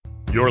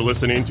You're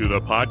listening to the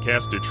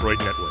Podcast Detroit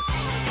Network.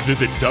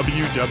 Visit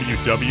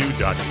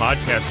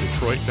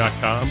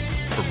www.podcastdetroit.com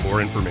for more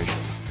information.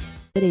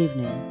 Good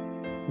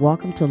evening.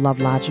 Welcome to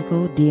Love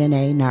Logical,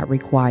 DNA Not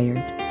Required.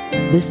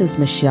 This is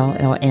Michelle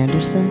L.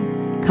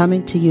 Anderson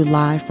coming to you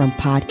live from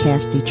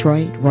Podcast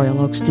Detroit, Royal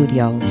Oak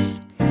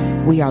Studios.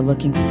 We are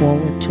looking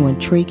forward to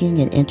intriguing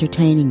and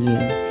entertaining you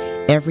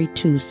every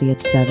Tuesday at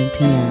 7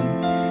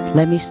 p.m.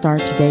 Let me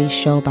start today's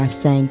show by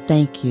saying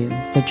thank you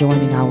for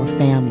joining our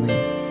family,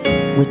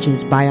 which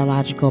is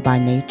biological by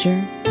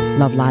nature,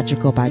 love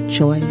logical by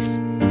choice,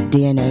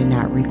 DNA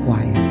not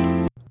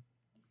required.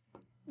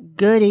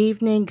 Good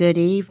evening, good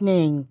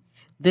evening.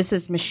 This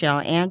is Michelle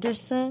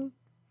Anderson.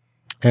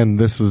 And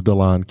this is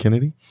Delon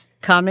Kennedy.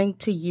 Coming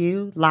to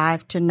you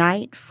live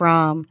tonight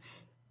from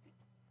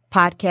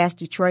Podcast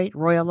Detroit,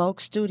 Royal Oak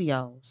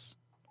Studios.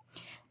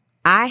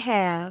 I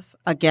have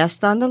a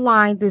guest on the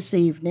line this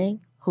evening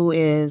who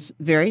is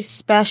very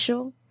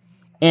special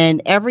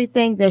in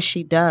everything that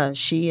she does.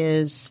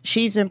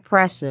 She's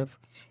impressive.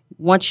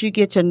 Once you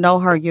get to know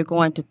her, you're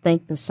going to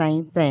think the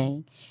same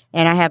thing.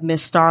 And I have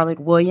Miss Starlette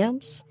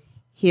Williams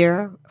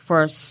here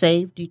for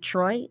Save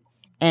Detroit.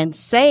 And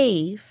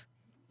Save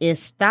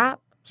is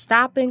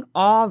stopping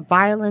all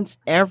violence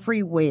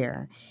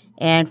everywhere.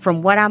 And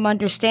from what I'm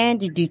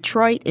understanding,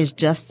 Detroit is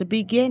just the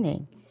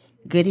beginning.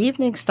 Good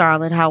evening,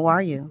 Starlette. How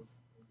are you?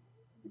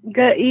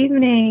 Good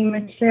evening,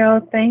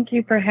 Michelle. Thank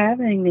you for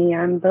having me.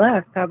 I'm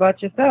blessed. How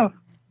about yourself?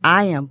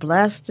 I am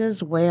blessed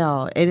as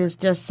well. It is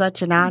just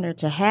such an honor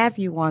to have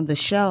you on the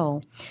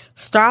show.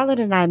 Starlette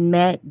and I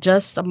met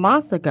just a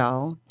month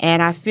ago,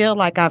 and I feel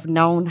like I've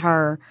known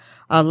her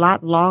a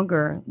lot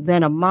longer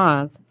than a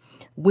month.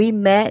 We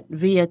met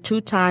via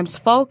Two Times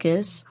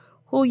Focus,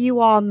 who you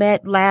all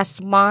met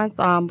last month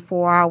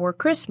for our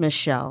Christmas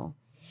show.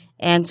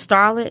 And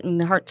Starlette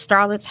and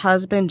Starlette's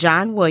husband,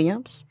 John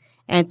Williams,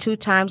 and Two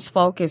Times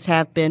Focus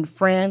have been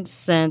friends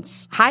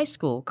since high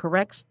school,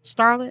 correct,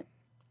 Starlette?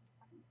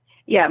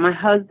 Yeah, my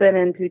husband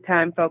and Two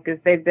Time Focus,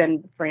 they've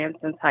been friends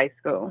since high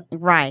school.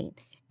 Right.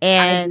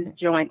 And I just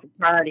joined the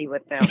party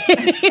with them.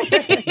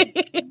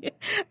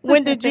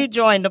 When did you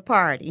join the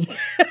party?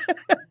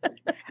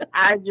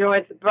 I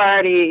joined the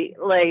party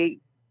like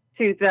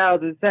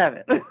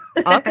 2007.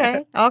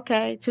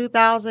 Okay,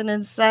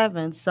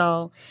 2007.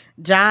 So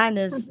John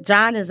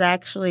is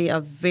actually a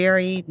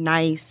very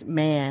nice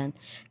man.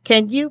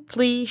 Can you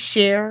please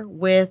share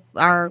with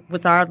our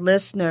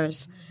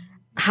listeners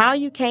how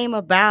you came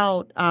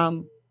about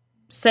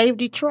Save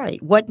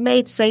Detroit? What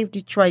made Save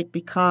Detroit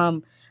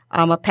become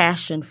a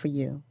passion for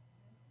you?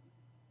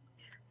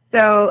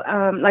 So,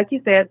 like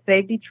you said,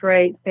 Save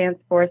Detroit stands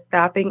for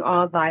Stopping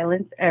All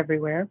Violence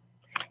Everywhere.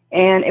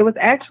 And it was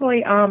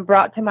actually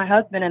brought to my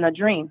husband in a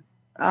dream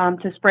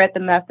to spread the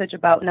message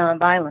about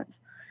nonviolence.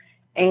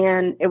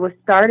 And it was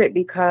started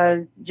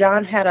because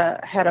John had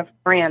a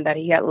friend that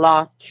he had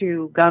lost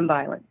to gun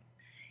violence.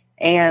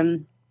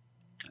 And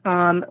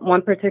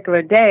one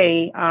particular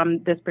day,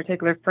 this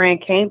particular friend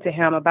came to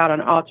him about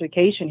an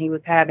altercation he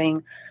was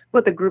having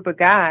with a group of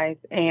guys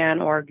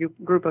or a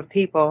group of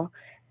people.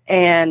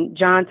 And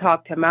John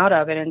talked him out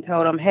of it and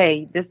told him,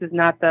 hey, this is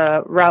not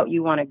the route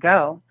you want to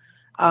go.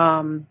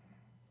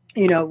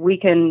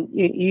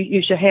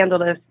 You should handle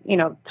this,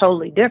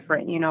 totally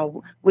different.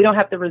 We don't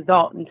have to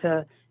resort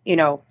into,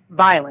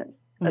 violence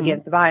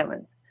against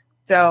violence.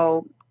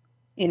 So,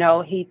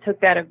 he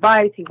took that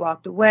advice. He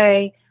walked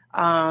away.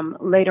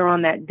 Later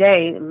on that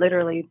day,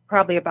 literally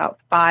probably about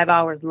 5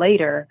 hours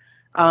later,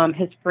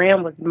 his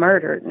friend was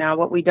murdered. Now,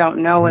 what we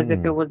don't know is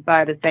if it was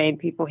by the same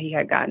people he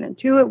had gotten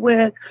into it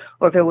with,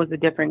 or if it was a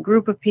different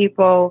group of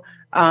people.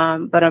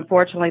 But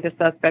unfortunately, the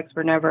suspects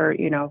were never,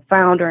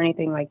 found or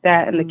anything like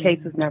that, and the case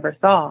was never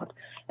solved.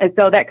 And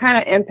so that kind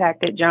of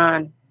impacted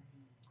John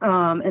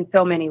in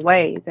so many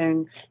ways.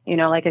 And,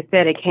 like I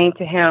said, it came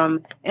to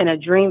him in a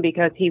dream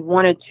because he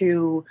wanted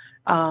to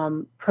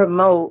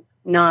promote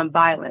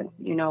nonviolence.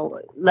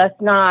 Let's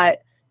not,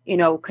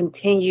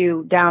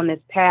 continue down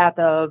this path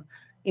of,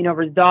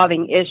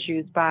 resolving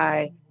issues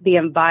by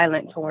being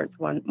violent towards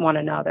one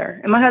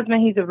another. And my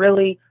husband, he's a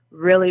really,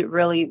 really,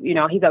 really,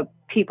 he's a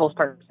people's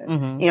person.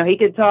 Mm-hmm. He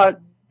could talk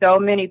so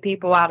many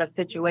people out of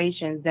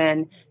situations,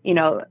 and,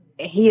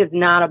 he is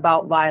not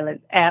about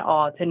violence at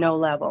all, to no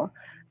level.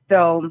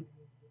 So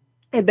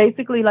it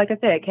basically, like I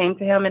said, it came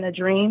to him in a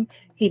dream.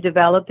 He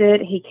developed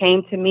it. He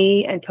came to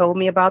me and told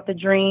me about the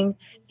dream.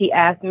 He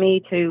asked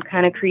me to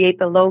kind of create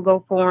the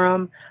logo for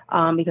him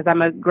because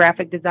I'm a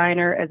graphic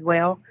designer as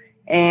well.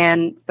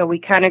 And so we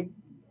kind of,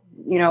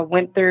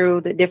 went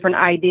through the different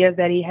ideas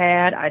that he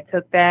had. I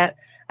took that.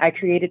 I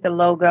created the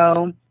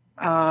logo,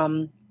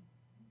 from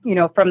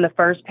the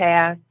first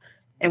pass.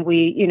 And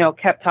we,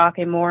 kept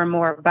talking more and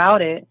more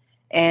about it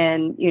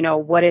and,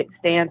 what it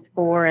stands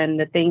for and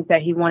the things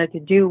that he wanted to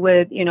do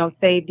with,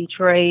 Save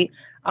Detroit,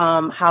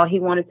 how he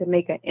wanted to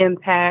make an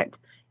impact.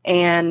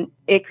 And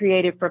it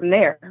created from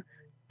there.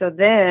 So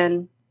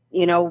then,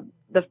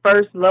 the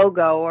first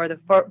logo or the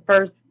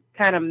first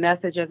kind of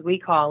message, as we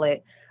call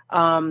it,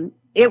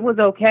 it was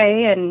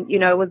okay. And, you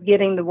know, it was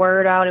getting the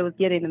word out. It was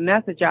getting the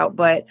message out.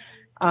 But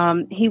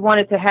he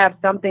wanted to have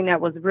something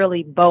that was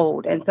really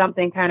bold and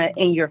something kind of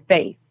in your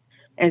face.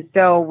 And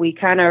so we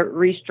kind of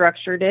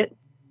restructured,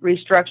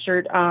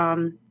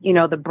 you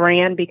know, the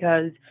brand,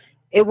 because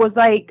it was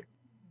like,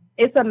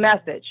 it's a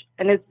message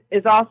and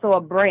it's also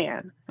a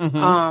brand.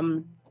 Mm-hmm.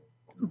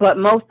 But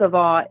most of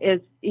all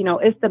is, you know,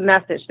 it's the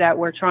message that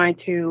we're trying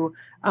to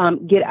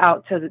get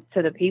out to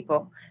the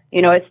people.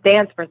 You know, it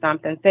stands for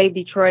something. Save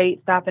Detroit,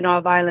 stopping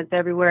all violence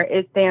everywhere.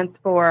 It stands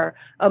for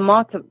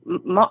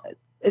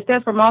it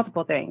stands for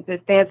multiple things.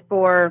 It stands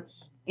for,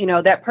 you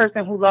know, that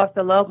person who lost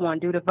a loved one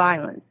due to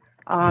violence.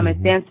 It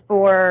stands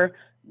for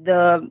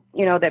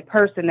that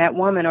person, that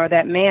woman or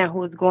that man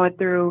who is going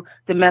through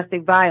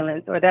domestic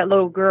violence, or that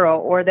little girl,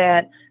 or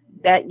that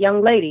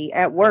young lady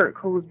at work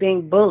who's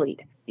being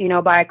bullied, you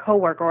know, by a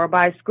coworker or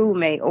by a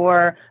schoolmate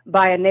or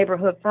by a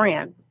neighborhood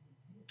friend.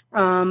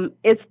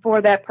 It's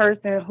for that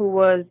person who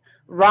was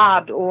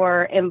robbed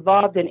or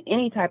involved in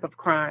any type of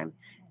crime.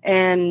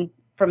 And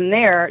from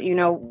there, you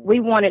know, we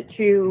wanted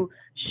to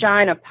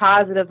shine a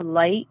positive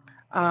light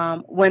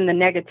when the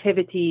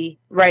negativity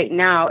right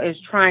now is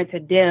trying to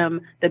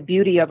dim the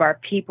beauty of our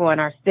people and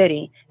our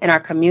city and our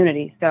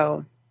community.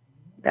 So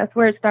that's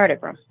where it started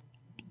from.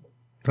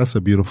 That's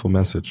a beautiful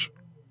message.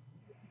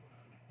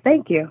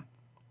 Thank you.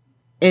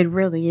 It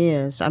really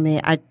is. I mean,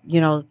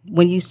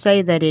 when you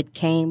say that it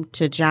came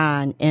to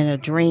John in a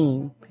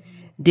dream,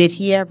 did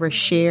he ever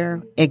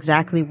share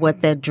exactly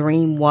what that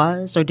dream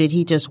was, or did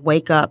he just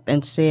wake up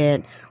and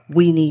said,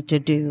 we need to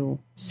do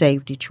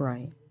Save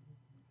Detroit?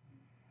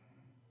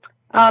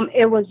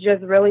 It was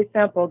just really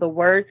simple. The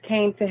words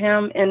came to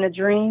him in the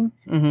dream,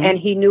 and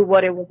he knew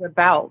what it was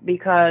about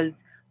because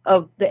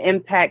of the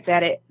impact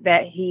that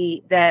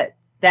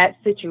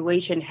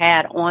situation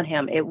had on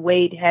him. It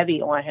weighed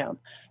heavy on him.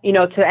 You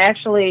know, to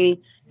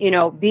actually, you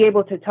know, be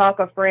able to talk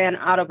a friend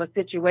out of a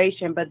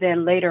situation, but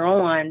then later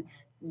on,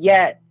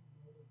 yet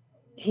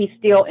he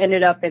still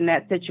ended up in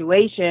that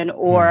situation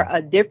or a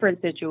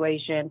different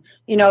situation,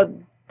 you know,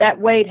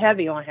 that weighed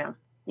heavy on him,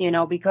 you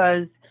know,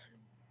 because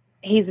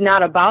he's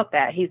not about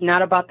that. He's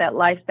not about that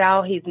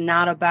lifestyle. He's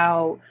not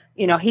about,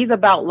 you know, he's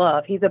about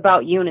love. He's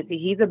about unity.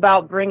 He's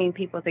about bringing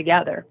people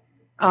together.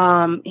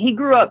 He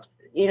grew up,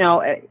 you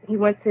know, he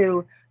went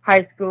to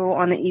high school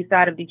on the east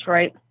side of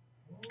Detroit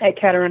at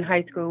Kettering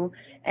High School.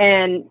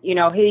 And, you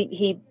know,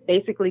 he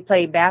basically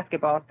played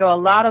basketball. So a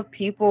lot of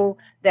people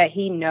that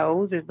he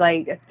knows is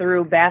like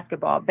through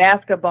basketball.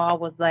 Basketball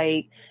was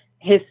like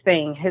his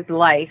thing, his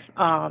life,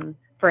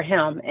 for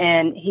him.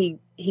 And he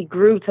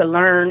grew to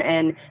learn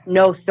and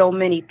know so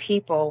many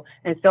people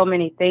and so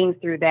many things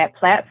through that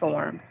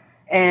platform.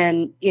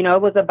 And, you know,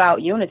 it was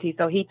about unity.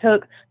 So he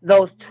took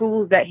those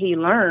tools that he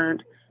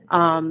learned,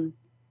 and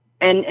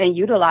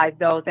utilized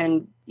those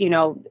and, you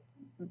know,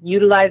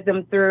 utilize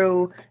them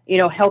through, you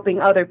know,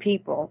 helping other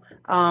people.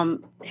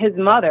 His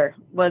mother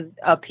was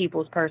a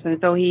people's person.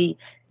 So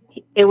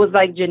it was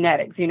like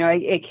genetics, you know,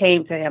 it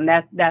came to him.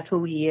 That's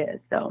who he is.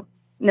 So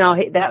no,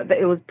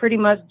 it was pretty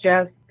much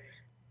just,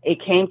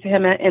 it came to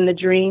him in the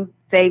dream,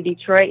 Save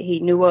Detroit. He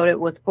knew what it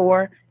was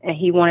for and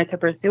he wanted to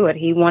pursue it.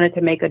 He wanted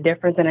to make a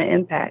difference and an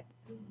impact.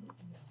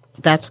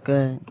 That's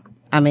good.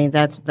 I mean,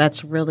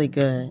 that's really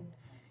good.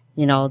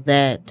 You know,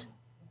 that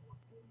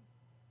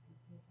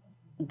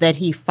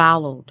he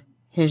followed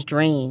his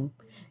dream,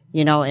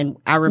 you know, and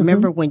I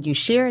remember when you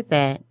shared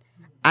that,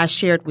 I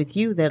shared with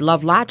you that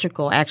Love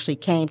Logical actually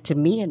came to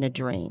me in a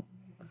dream.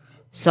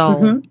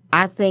 So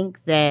I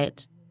think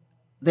that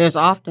there's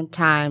often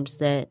times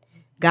that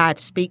God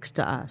speaks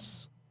to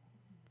us,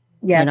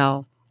 you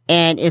know,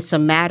 and it's a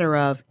matter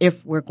of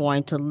if we're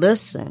going to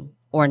listen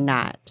or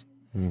not.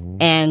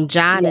 And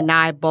John and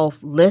I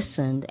both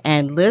listened,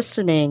 and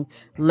listening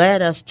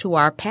led us to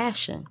our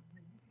passion.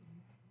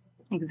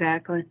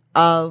 Exactly.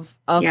 Of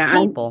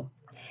people.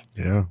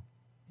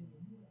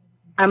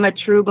 I'm a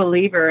true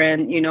believer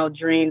in, you know,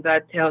 dreams.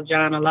 I tell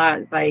John a lot.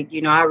 It's like,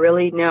 you know, I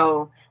really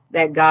know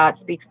that God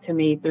speaks to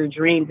me through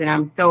dreams, and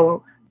I'm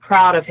so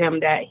proud of him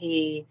that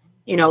he,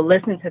 you know,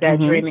 listened to that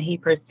dream and he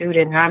pursued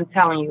it. And I'm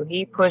telling you,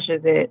 he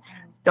pushes it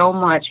so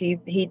much.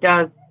 He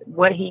does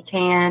what he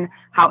can,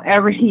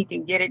 however he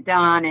can get it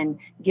done and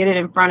get it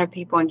in front of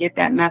people and get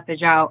that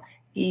message out.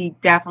 He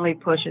definitely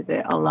pushes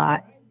it a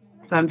lot.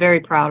 So I'm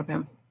very proud of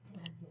him.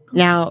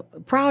 Now,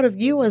 proud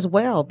of you as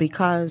well,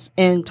 because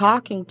in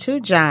talking to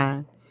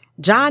John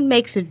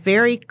makes it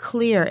very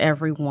clear,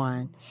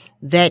 everyone,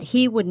 that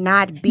he would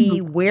not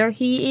be where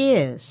he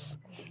is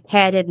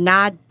had it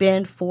not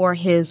been for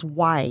his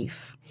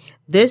wife.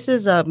 This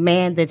is a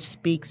man that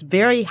speaks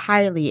very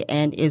highly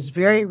and is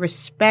very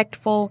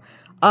respectful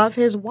of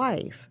his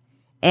wife.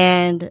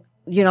 And,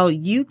 you know,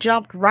 you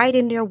jumped right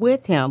in there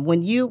with him.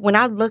 When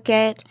I look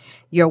at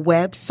your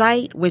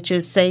website, which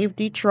is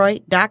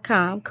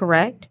savedetroit.com,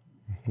 correct?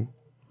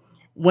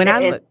 When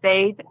I look,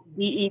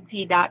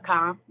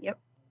 savedet.com.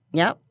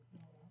 Yep.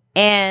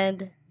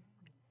 And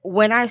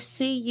when I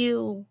see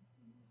you,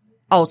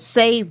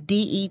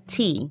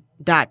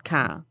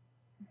 savedet.com.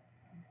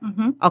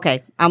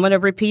 Okay, I'm going to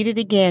repeat it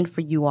again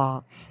for you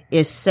all.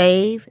 It's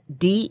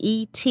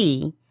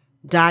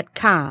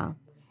SaveDET.com.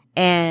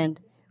 And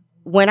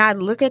when I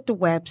look at the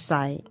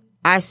website,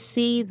 I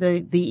see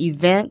the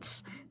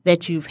events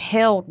that you've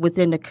held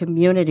within the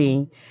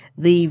community,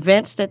 the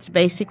events that's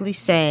basically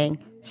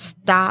saying,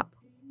 stop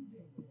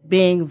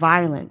being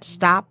violent,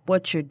 stop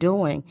what you're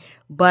doing.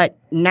 But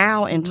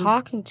now in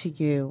talking to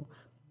you,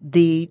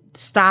 the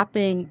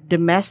stopping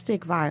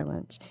domestic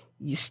violence,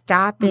 you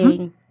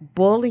stopping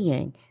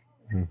bullying,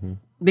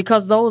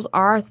 because those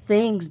are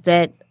things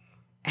that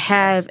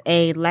have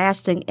a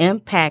lasting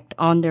impact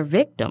on their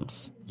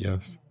victims.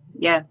 Yes.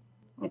 Yeah,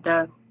 it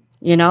does.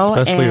 You know,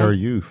 especially our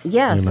youth.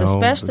 Yes, you know,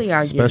 especially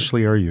our youth.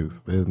 Especially our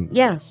youth. And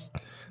yes.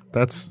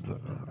 That's.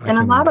 And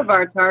a lot of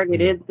our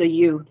target is the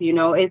youth. You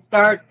know, it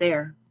starts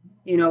there.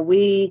 You know,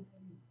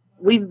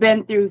 we've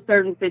been through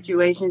certain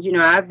situations. You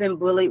know, I've been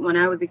bullied when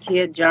I was a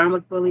kid. John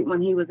was bullied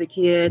when he was a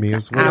kid. Me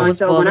as well. I was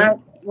bullied.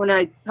 When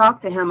I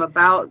talked to him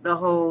about the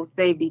whole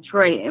Save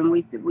Detroit, and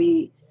we said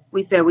we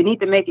need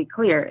to make it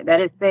clear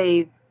that it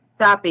saves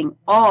stopping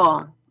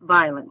all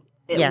violence.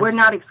 Yes. We're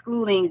not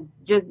excluding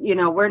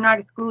we're not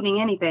excluding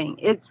anything.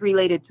 It's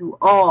related to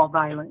all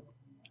violence.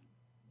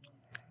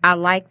 I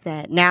like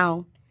that.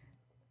 Now,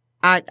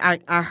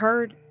 I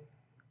heard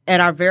at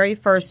our very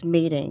first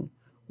meeting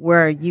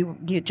where you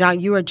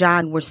or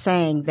John were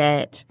saying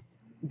that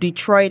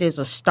Detroit is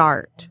a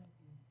start.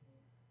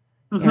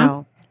 You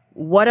know,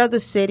 what other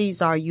cities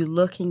are you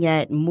looking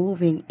at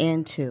moving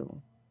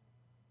into?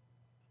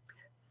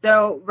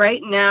 So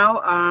right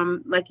now,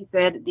 like you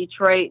said,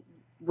 Detroit,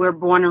 we're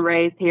born and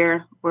raised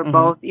here. We're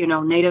both,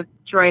 native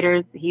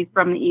Detroiters. He's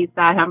from the east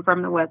side. I'm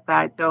from the west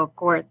side. So, of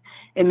course,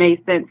 it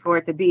made sense for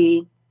it to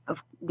be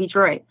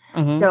Detroit.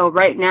 So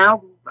right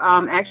now,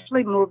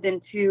 actually moved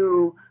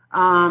into,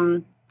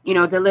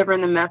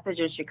 delivering the message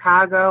in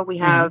Chicago. We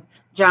have,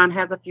 John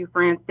has a few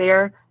friends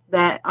there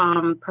that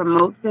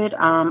promotes it,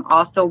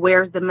 also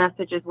wears the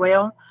message as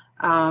well.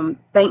 St.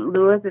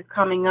 Louis is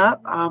coming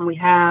up. We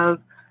have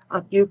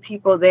a few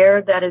people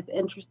there that is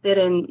interested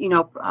in,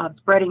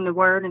 spreading the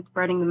word and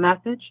spreading the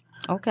message.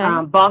 Okay.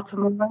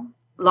 Baltimore,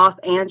 Los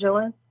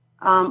Angeles.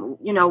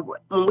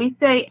 When we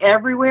say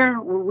everywhere,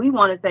 we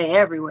want to say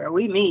everywhere.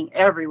 We mean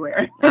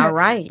everywhere. All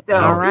right. So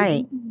all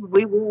right.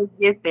 We will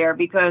get there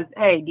because,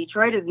 hey,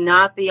 Detroit is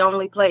not the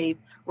only place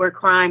where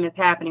crime is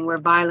happening, where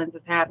violence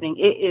is happening.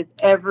 It is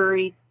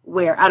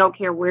everywhere. I don't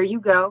care where you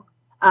go.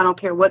 I don't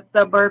care what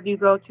suburb you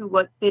go to,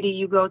 what city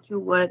you go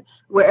to,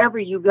 wherever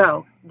you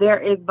go, there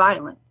is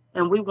violence,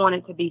 and we want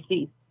it to be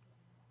ceased.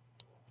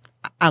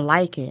 I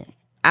like it.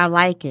 I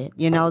like it.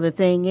 You know, the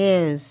thing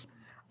is,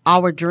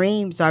 our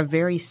dreams are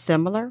very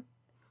similar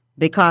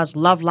because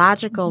Love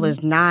Logical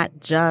is not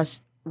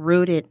just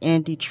rooted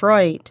in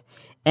Detroit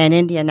and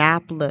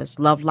Indianapolis.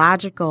 Love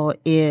Logical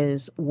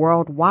is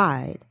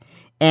worldwide.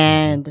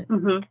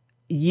 And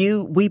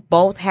we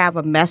both have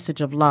a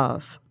message of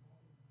love.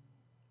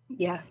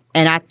 Yeah.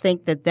 And I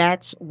think that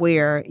that's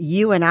where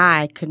you and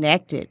I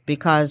connected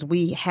because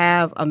we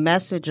have a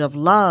message of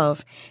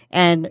love.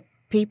 And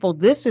people,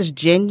 this is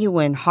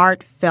genuine,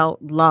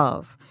 heartfelt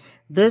love.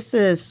 This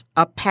is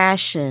a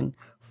passion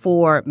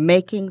for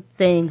making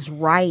things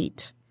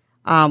right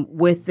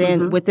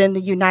within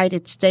the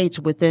United States,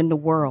 within the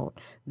world.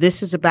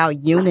 This is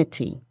about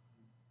unity.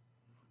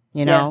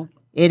 You know,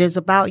 it is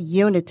about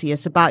unity.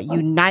 It's about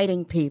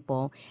uniting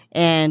people.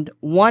 And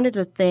one of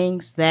the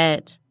things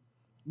that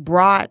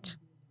brought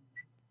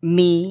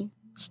me,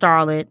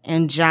 Starlet,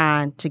 and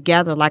John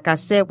together, like I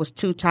said, was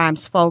 2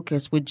 times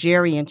focus with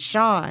Jerry and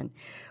Sean.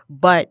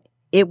 But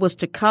it was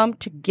to come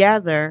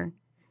together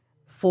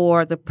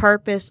for the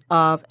purpose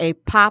of a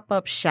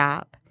pop-up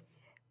shop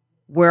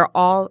where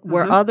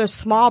other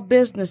small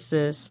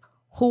businesses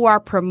who are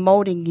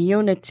promoting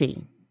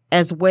unity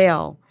as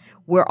well.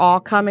 We're all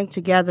coming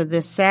together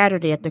this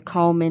Saturday at the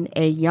Coleman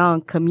A.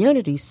 Young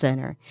Community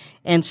Center.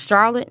 And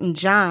Starlet and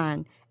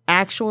John,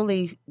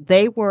 actually,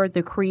 they were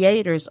the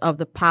creators of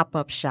the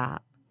pop-up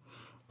shop.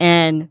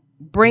 And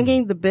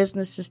bringing the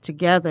businesses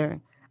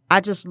together, I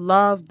just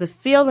love the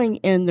feeling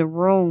in the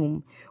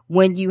room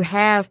when you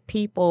have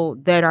people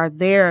that are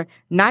there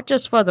not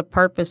just for the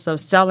purpose of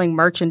selling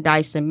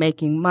merchandise and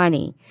making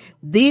money.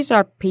 These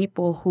are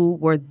people who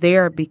were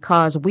there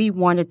because we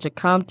wanted to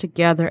come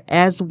together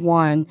as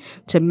one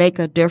to make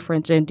a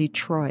difference in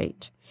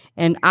Detroit.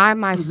 And I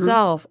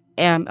myself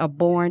am a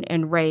born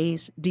and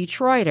raised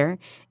Detroiter.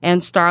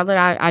 And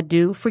Starlet, I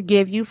do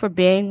forgive you for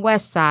being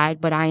West Side,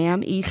 but I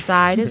am East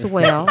Side as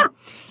well.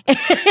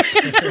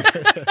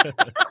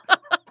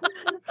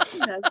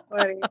 That's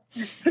funny.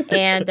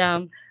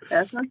 And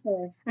that's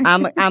okay.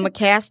 I'm a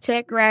Cass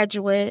Tech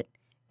graduate,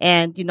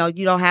 and you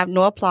don't have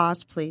no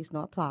applause, please,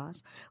 no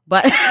applause.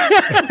 But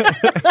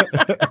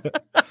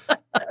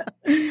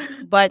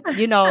but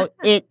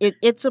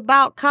it's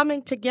about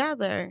coming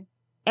together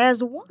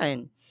as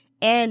one.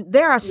 And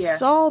there are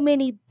so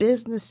many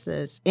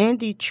businesses in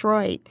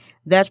Detroit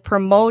that's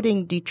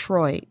promoting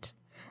Detroit.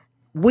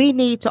 We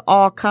need to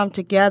all come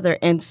together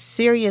and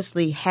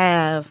seriously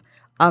have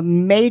a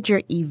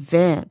major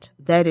event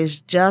that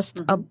is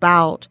just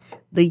about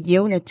the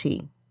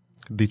unity.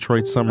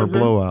 Detroit Summer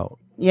Blowout.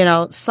 You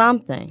know,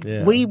 something.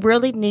 Yeah. We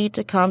really need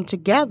to come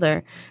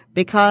together,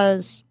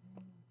 because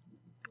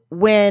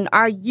when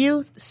our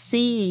youth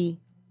see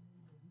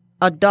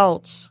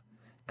adults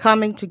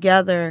coming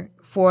together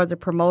for the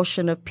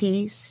promotion of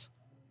peace,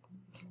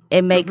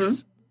 it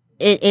makes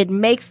it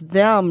makes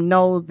them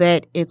know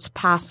that it's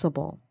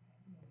possible.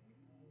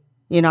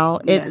 You know,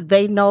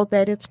 they know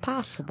that it's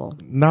possible.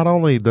 Not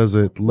only does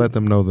it let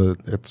them know that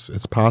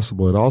it's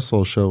possible, it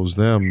also shows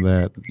them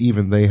that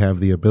even they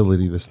have the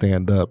ability to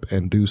stand up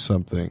and do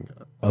something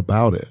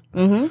about it.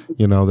 Mm-hmm.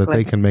 You know, that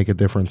they can make a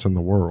difference in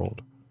the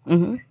world.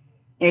 Mm-hmm.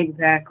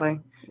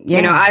 Exactly. Yes.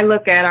 You know, I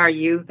look at our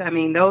youth. I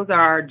mean, those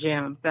are our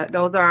gems.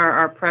 Those are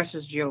our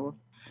precious jewels.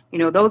 You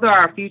know, those are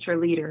our future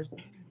leaders.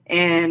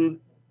 And,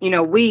 you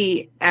know,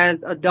 we as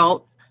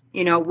adults,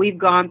 you know, we've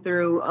gone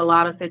through a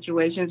lot of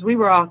situations. We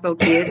were also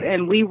kids,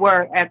 and we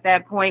were, at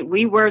that point,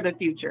 we were the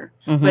future.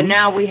 Mm-hmm. But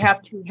now we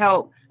have to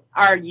help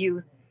our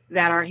youth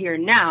that are here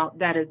now.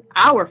 That is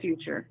our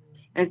future.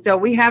 And so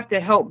we have to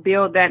help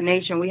build that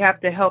nation. We have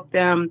to help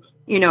them,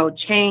 you know,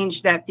 change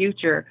that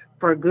future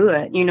for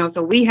good. You know,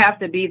 so we have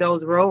to be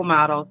those role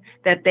models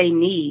that they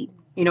need.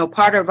 You know,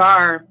 part of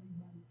our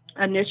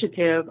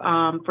initiative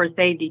for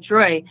Save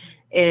Detroit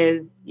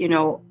is, you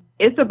know,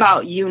 it's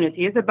about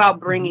unity. It's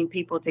about bringing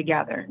people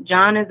together.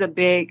 John is a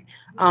big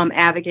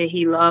advocate.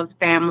 He loves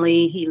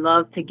family. He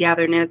loves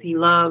togetherness. He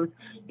loves,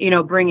 you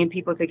know, bringing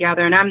people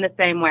together. And I'm the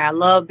same way. I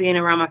love being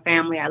around my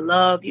family. I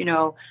love, you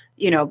know,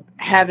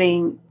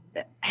 having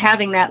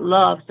that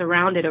love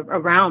surrounded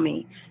around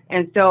me.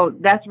 And so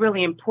that's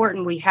really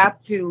important. We have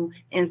to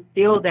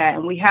instill that,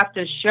 and we have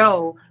to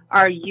show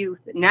our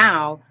youth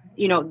now,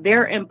 you know,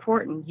 they're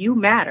important. You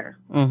matter.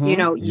 Mm-hmm. You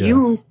know,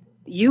 Yes.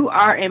 you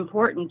are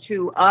important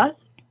to us,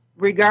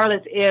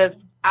 regardless if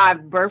I've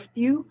birthed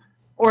you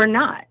or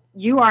not.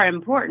 You are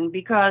important,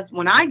 because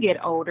when I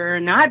get older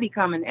and I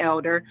become an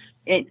elder,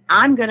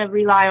 I'm going to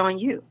rely on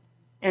you.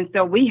 And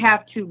so we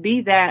have to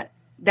be that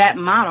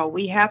model.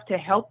 We have to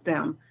help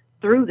them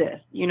through this,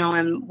 you know,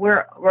 and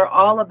we're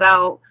all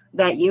about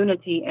that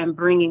unity and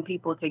bringing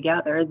people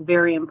together. It's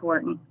very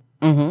important.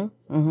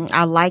 Mm-hmm. Mm-hmm.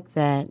 I like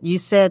that. You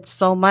said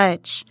so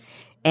much,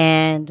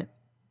 and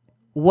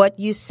what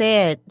you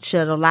said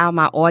should allow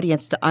my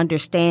audience to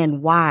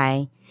understand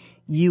why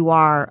you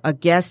are a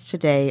guest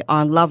today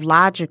on Love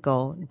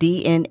Logical,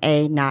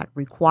 DNA Not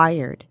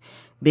Required,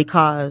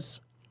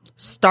 because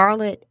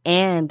Starlet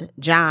and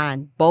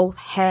John both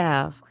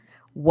have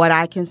what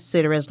I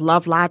consider as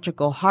Love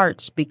Logical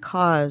hearts,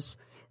 because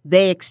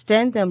they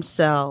extend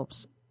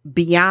themselves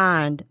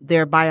beyond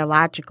their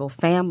biological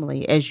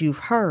family, as you've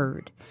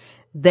heard.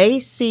 They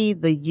see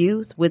the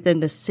youth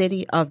within the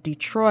city of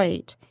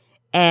Detroit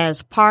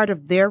as part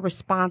of their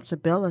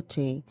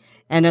responsibility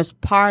and as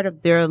part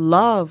of their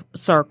love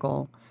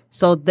circle.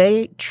 So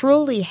they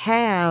truly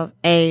have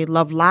a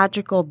Love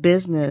Logical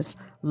business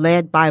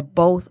led by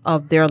both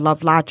of their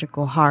Love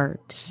Logical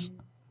hearts.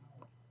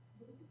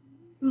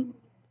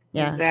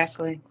 Yes.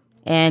 Exactly.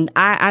 And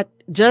I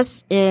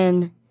just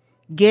in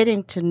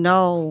getting to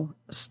know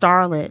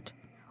Starlet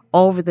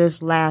over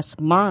this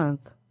last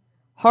month,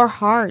 her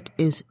heart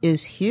is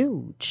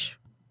huge,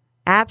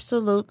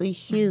 absolutely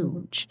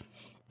huge.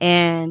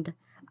 And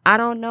I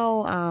don't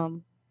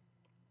know,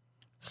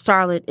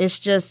 Starlet, it's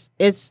just,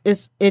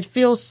 it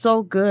feels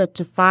so good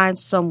to find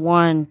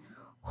someone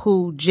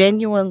who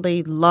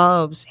genuinely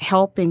loves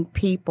helping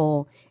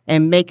people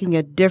and making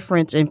a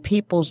difference in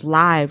people's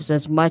lives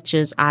as much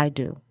as I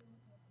do.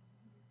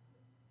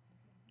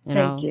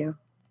 Thank you.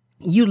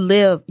 You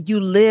live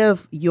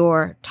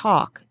your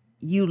talk.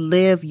 You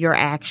live your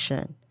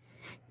action.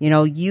 You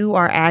know, you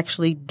are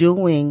actually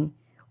doing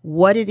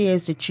what it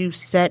is that you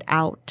set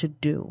out to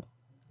do.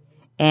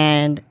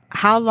 And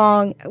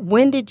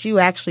when did you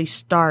actually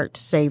start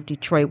Save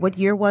Detroit? What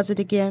year was it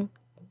again?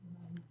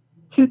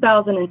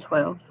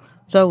 2012.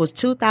 So it was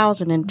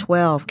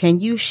 2012. Can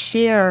you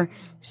share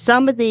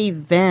some of the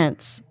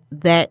events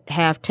that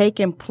have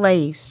taken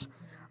place,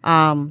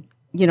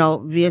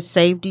 via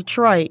Save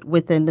Detroit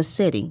within the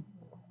city?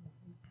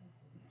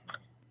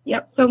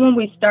 Yep. So when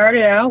we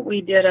started out,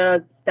 we did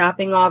a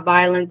Stopping All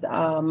Violence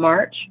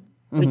march.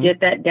 We did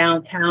that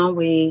downtown.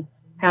 We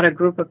had a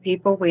group of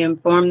people. We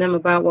informed them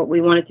about what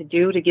we wanted to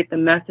do to get the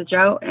message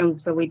out.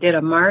 And so we did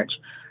a march.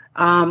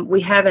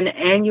 We have an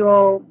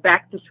annual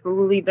back to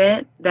school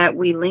event that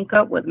we link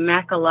up with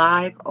Mac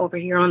Alive over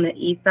here on the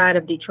east side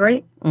of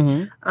Detroit.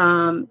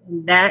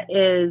 That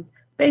is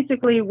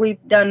basically,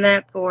 we've done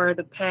that for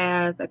the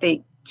past, I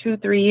think,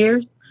 2-3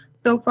 years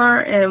so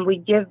far. And we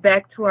give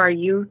back to our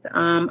youth.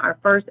 Our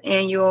first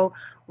annual,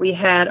 we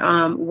had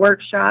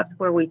workshops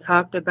where we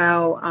talked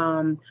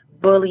about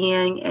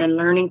bullying and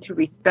learning to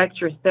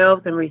respect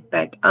yourselves and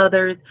respect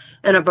others,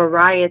 and a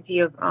variety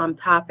of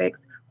topics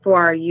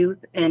for our youth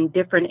in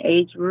different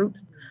age groups.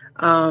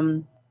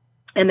 And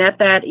at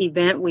that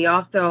event, we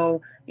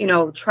also,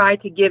 try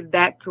to give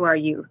back to our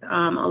youth.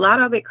 A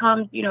lot of it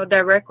comes,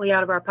 directly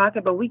out of our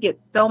pocket, but we get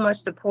so much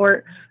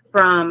support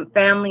from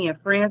family and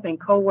friends and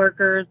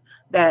coworkers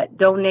that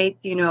donate,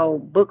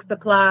 book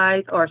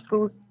supplies or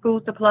school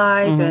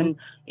supplies and,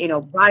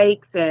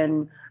 bikes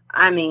and,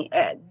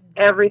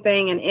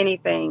 everything and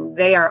anything.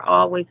 They are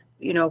always,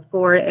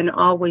 for it and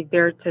always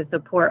there to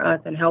support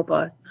us and help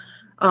us.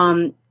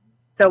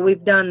 So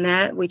we've done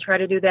that. We try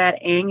to do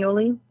that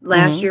annually.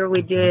 Last year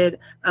we did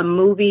a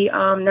movie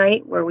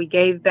night where we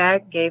gave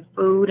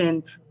food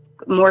and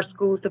more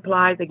school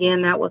supplies.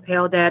 Again, that was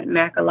held at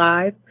Mac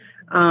Alive.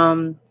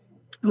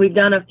 We've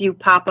done a few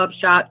pop-up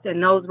shops,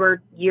 and those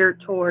were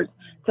geared towards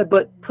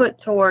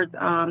put towards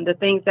the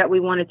things that we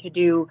wanted to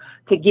do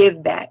to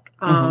give back.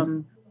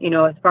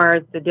 As far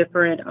as the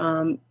different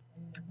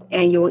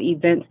annual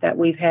events that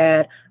we've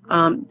had.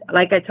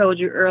 Like I told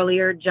you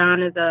earlier,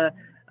 John is a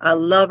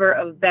lover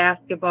of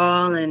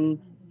basketball, and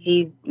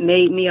he's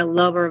made me a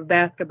lover of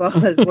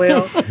basketball as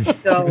well.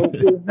 So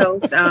we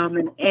host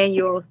an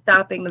annual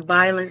Stopping the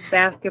Violence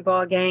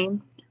basketball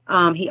game.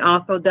 He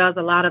also does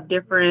a lot of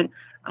different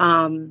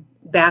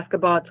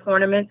basketball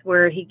tournaments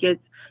where he gets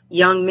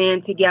young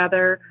men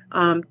together,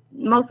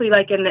 mostly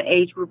like in the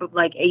age group of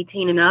like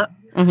 18 and up.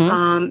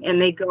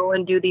 And they go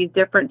and do these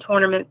different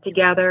tournaments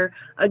together.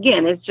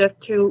 Again, it's just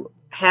to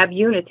have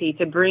unity,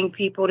 to bring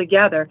people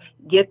together,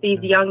 get these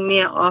young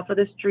men off of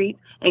the streets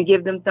and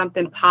give them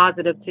something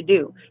positive to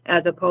do,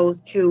 as opposed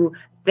to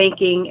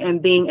thinking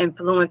and being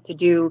influenced to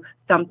do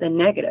something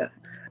negative.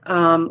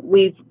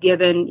 We've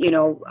given,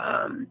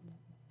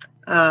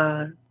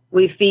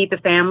 we feed the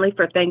family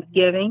for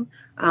Thanksgiving.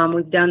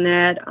 We've done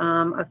that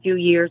a few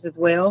years as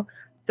well.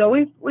 So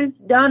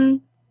we've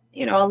done,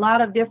 a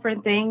lot of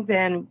different things,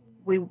 and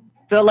we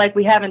feel like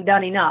we haven't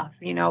done enough.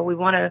 We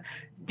want to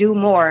do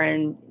more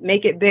and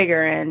make it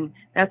bigger, and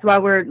that's why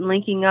we're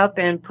linking up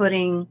and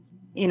putting,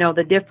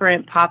 the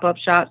different pop-up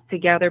shops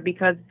together,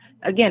 because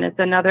again, it's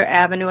another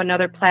avenue,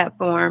 another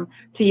platform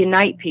to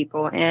unite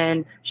people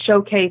and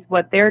showcase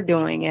what they're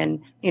doing and,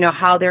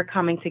 how they're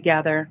coming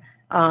together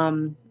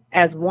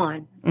as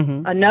one.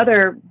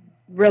 Another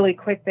really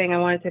quick thing I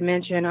wanted to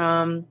mention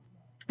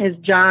is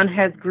John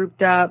has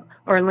grouped up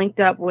or linked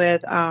up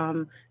with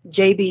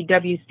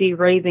JBWC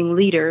Raising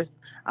Leaders.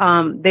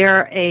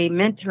 They're a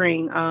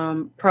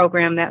mentoring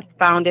program that's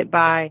founded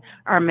by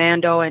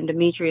Armando and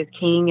Demetrius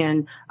King,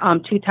 and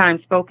Two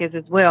Times Focus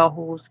as well,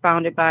 who's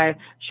founded by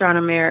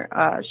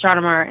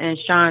Shawnamar and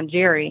Sean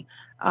Jerry,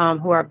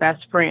 who are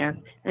best friends.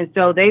 And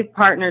so they've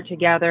partnered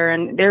together,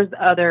 and there's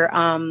other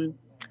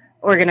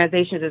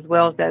organizations as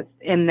well that's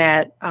in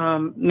that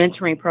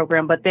mentoring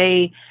program, but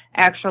they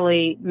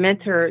actually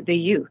mentor the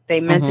youth.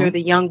 They mentor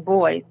the young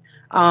boys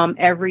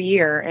every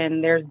year,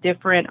 and there's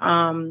different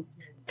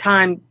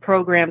time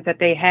programs that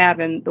they have,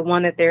 and the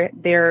one that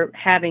they're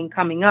having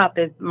coming up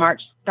is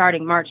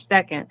starting March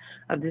 2nd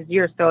of this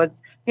year. So it's,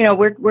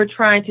 we're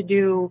trying to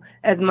do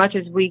as much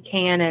as we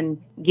can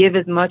and give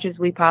as much as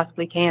we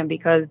possibly can,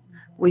 because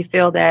we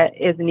feel that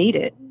is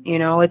needed.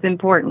 It's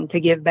important to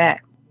give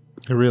back.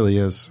 It really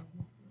is.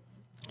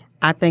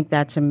 I think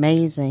that's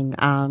amazing.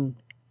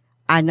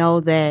 I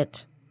know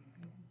that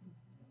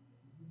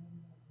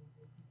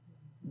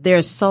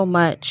there's so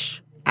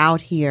much out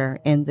here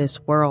in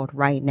this world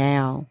right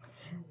now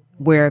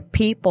where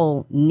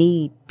people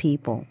need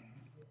people.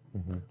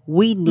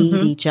 We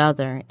need each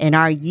other, and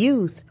our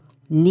youth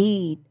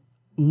need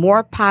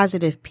more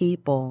positive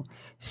people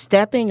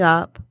stepping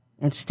up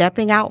and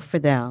stepping out for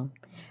them.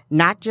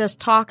 Not just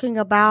talking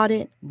about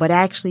it, but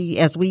actually,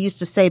 as we used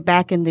to say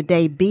back in the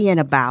day, being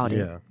about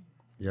it. Yeah.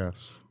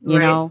 Yes.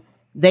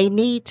 They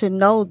need to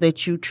know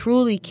that you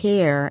truly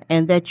care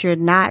and that you're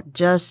not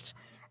just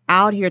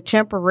out here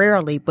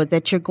temporarily, but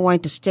that you're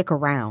going to stick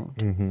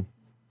around.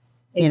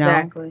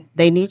 Exactly.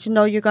 They need to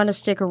know you're going to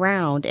stick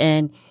around.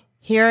 And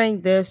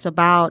hearing this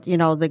about,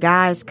 the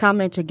guys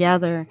coming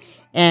together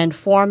and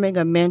forming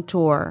a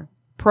mentor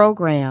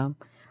program.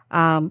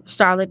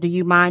 Starlet, do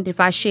you mind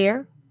if I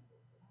share?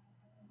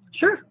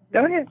 Sure.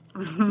 Go ahead.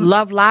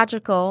 Love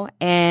Logical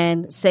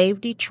and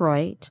Save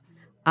Detroit.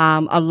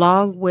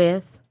 Along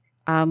with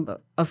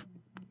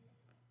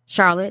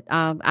Charlotte.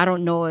 I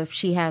don't know if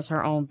she has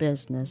her own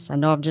business. I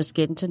know I'm just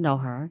getting to know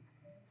her.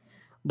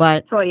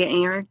 But Toya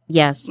Aaron.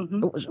 Yes,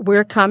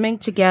 we're coming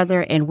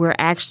together, and we're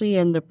actually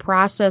in the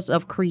process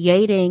of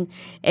creating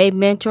a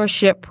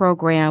mentorship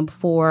program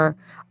for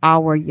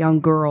our young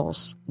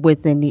girls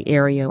within the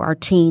area, our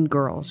teen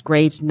girls,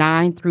 grades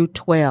 9 through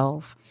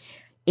 12.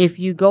 If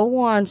you go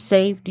on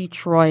Save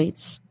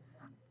Detroit's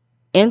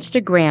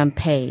Instagram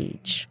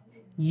page,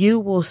 you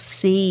will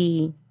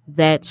see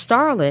that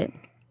Starlet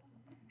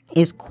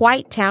is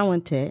quite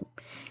talented.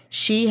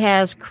 She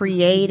has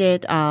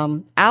created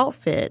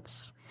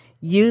outfits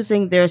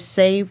using their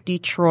Save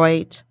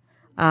Detroit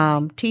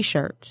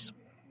T-shirts.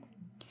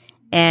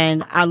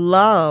 And I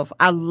love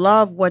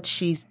what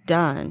she's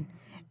done.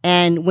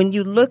 And when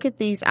you look at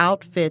these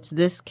outfits,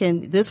 this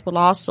will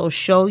also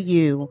show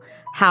you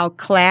how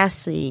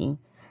classy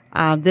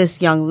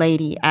this young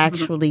lady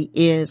actually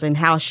is, and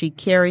how she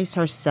carries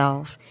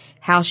herself,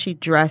 how she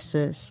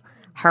dresses,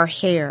 her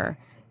hair.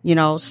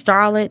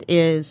 Starlet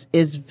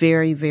is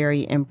very,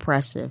 very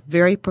impressive,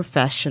 very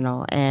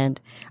professional,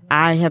 and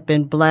I have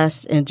been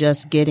blessed in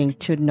just getting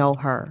to know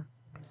her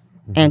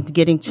and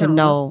getting to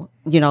know,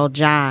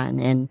 John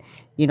and,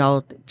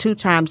 2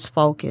 Times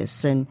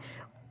Focus. And,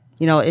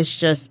 it's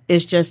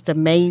just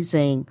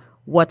amazing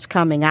what's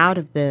coming out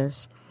of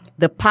this.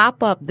 The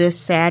pop-up this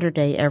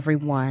Saturday,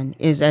 everyone,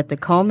 is at the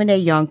Coleman A.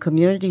 Young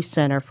Community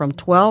Center from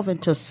 12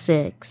 until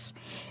 6.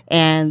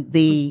 And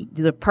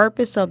the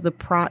purpose of the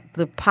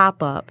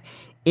pop-up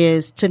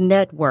is to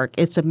network.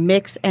 It's a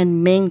mix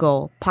and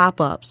mingle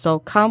pop-up. So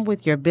come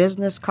with your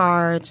business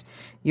cards,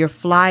 your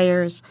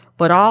flyers,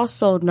 but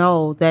also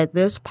know that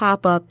this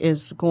pop-up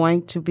is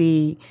going to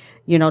be,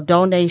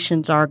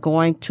 donations are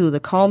going to the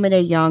Coleman A.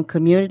 Young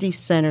Community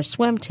Center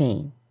swim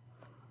team.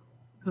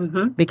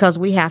 Mm-hmm. Because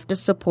we have to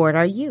support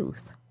our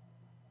youth.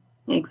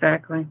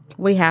 Exactly.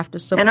 We have to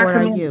support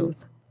our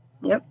youth.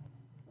 Yep.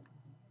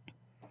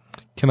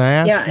 Can I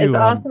ask you? It's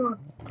also,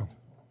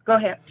 go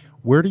ahead.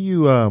 Where do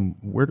you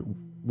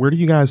where do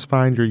you guys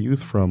find your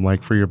youth from?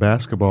 Like for your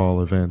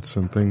basketball events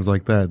and things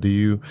like that? Do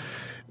you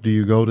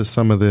go to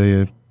some of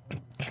the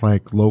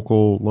like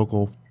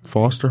local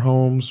foster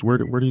homes? Where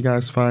do you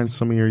guys find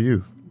some of your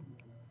youth?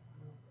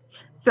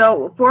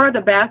 So for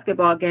the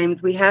basketball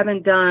games, we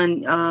haven't done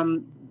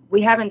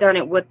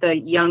it with the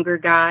younger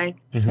guys.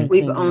 Mm-hmm.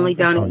 We've only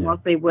done it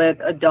mostly with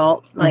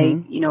adults, like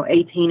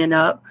 18 and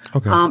up.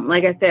 Okay.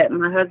 Like I said,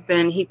 my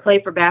husband, he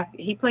played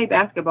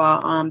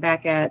basketball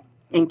back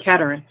in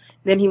Kettering.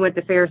 Then he went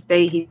to Fair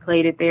State. He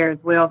played it there as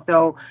well.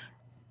 So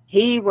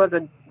he was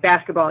a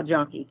basketball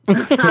junkie.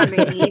 I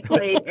mean, he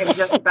played in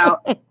just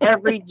about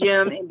every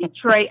gym in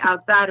Detroit,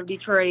 outside of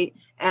Detroit.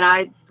 And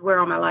I swear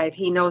on my life,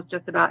 he knows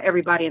just about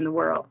everybody in the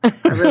world.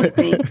 I really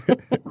think.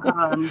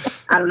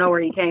 I don't know where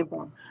he came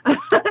from.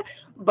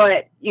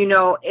 But,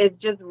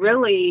 it's just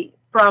really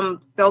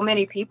from so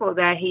many people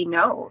that he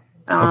knows.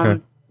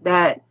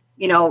 That,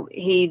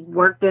 he's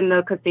worked in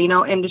the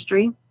casino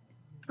industry,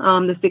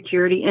 the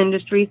security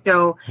industry.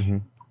 So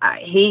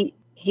he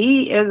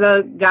is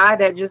a guy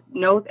that just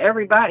knows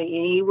everybody.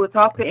 And he will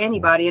talk to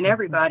anybody and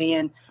everybody.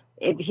 And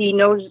if he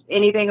knows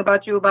anything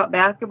about you about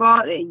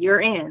basketball, you're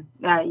in.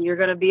 You're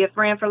going to be a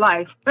friend for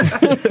life.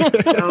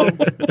 So,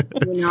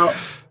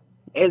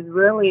 it's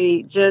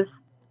really just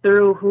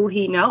through who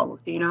he knows,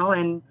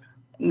 and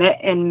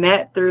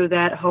met through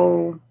that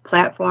whole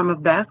platform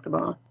of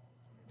basketball.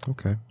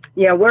 Okay.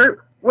 Yeah, we're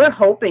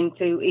hoping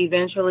to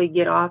eventually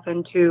get off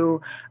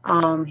into,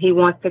 he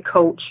wants to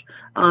coach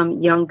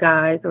young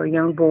guys or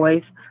young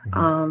boys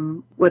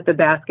with the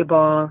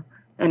basketball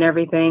and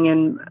everything.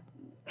 And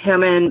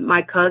him and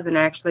my cousin,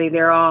 actually,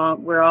 we're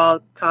all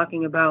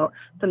talking about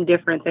some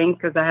different things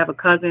because I have a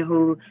cousin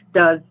who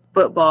does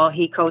football.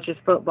 He coaches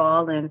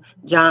football, and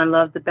John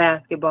loves the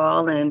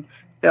basketball. And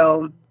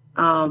so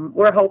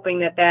we're hoping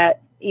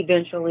that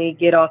eventually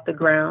get off the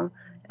ground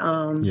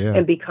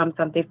and become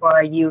something for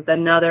our youth,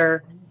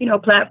 another,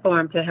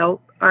 platform to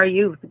help our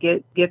youth,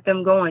 get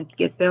them going,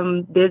 get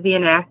them busy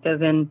and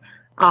active and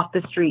off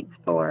the streets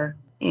for,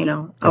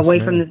 away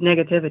from this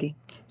negativity.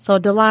 So,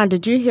 Delon,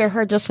 did you hear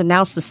her just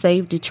announce the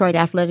Save Detroit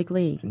Athletic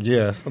League?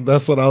 Yeah,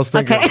 that's what I was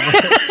thinking. Okay.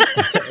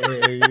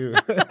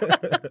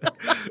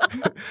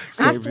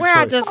 I swear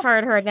I just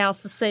heard her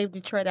announce the Save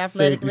Detroit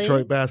Athletic League. Save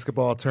Detroit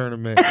basketball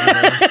tournament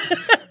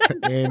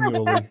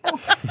annually.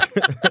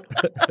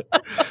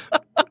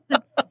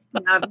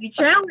 Now, if you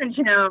challenge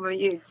him,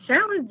 you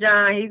challenge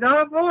John, he's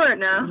all for it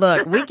now.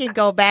 Look, we can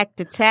go back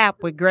to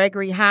TAP with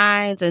Gregory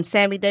Hines and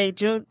Sammy Davis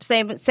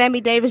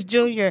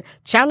Jr.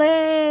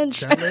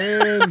 Challenge.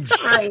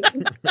 Right.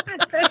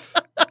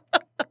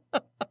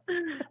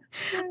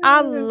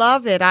 I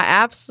love it. I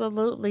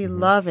absolutely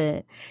love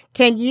it.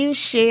 Can you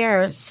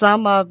share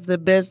some of the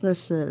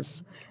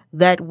businesses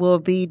that will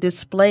be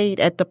displayed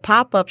at the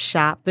pop-up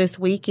shop this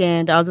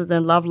weekend other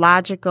than Love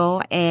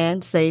Logical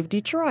and Save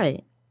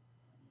Detroit?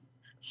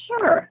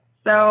 Sure.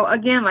 So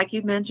again, like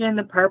you mentioned,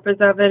 the purpose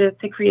of it is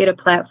to create a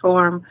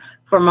platform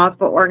for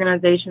multiple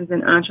organizations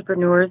and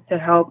entrepreneurs to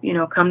help,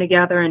 come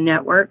together and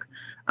network,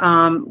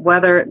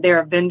 whether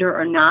they're a vendor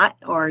or not,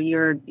 or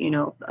you're,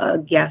 a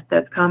guest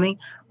that's coming.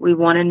 We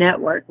want to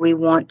network. We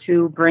want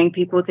to bring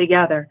people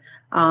together.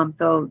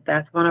 So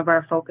that's one of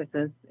our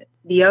focuses.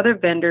 The other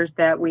vendors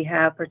that we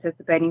have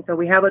participating, so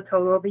we have a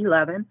total of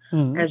 11.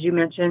 As you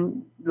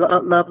mentioned,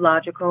 Love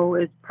Logical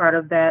is part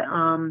of that,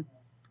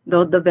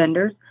 the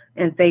vendors,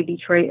 and Save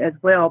Detroit as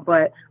well.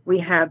 But we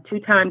have 2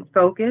 Times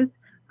Focus,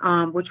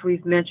 which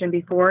we've mentioned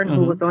before, and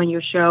who was on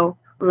your show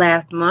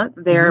last month.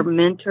 They're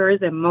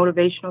mentors and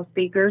motivational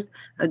speakers.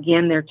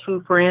 Again, they're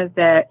 2 friends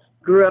that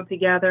grew up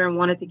together and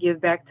wanted to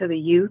give back to the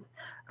youth.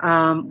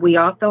 We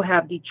also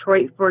have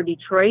Detroit for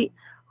Detroit,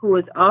 who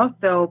is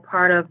also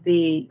part of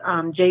the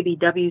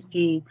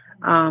JBWC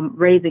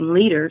Raising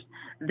Leaders.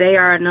 They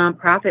are a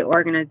nonprofit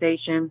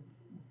organization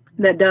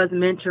that does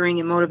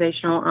mentoring and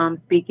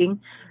motivational speaking.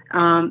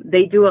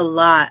 They do a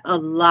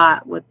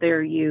lot with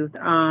their youth.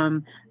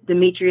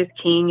 Demetrius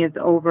King is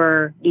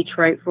over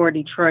Detroit for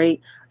Detroit.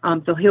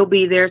 So he'll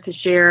be there to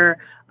share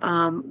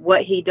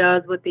what he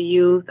does with the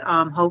youth.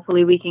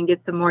 Hopefully we can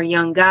get some more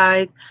young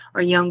guys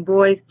or young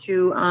boys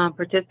to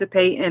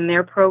participate in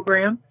their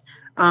program.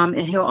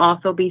 And he'll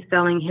also be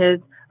selling his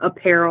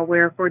apparel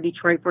wear for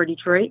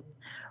Detroit.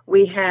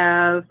 We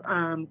have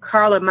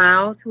Carla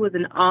Miles, who is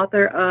an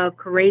author of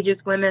Courageous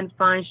Women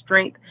Find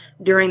Strength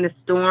During the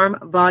Storm,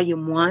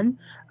 Volume 1.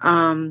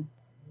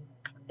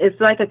 It's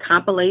like a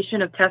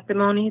compilation of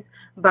testimonies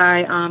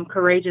by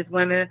courageous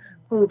women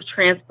who've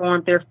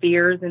transformed their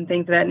fears and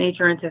things of that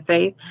nature into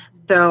faith.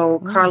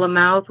 So Carla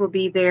Miles will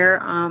be there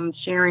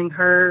sharing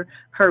her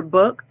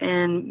book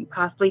and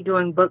possibly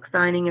doing book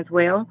signing as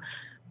well.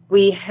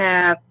 We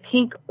have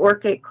Pink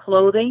Orchid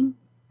Clothing.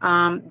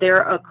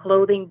 They're a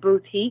clothing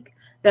boutique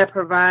that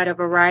provide a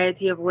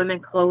variety of women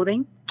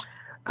clothing.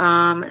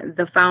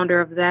 The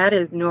founder of that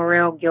is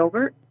Norel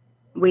Gilbert.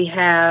 We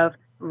have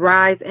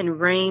Rise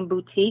and Rain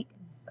Boutique.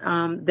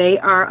 They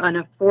are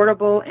an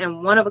affordable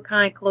and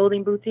one-of-a-kind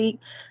clothing boutique.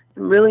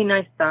 Some really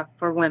nice stuff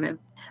for women.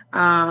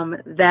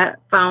 That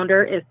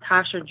founder is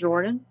Tasha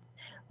Jordan.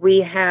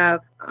 We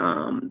have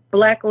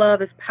Black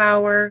Love is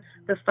Power.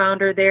 The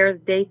founder there is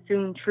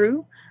Daesoon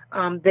True.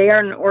 They are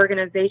an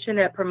organization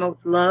that promotes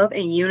love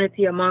and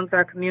unity amongst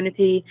our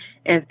community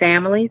and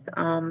families.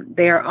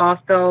 They are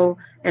also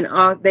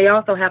they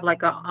also have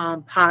like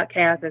a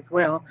podcast as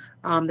well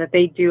that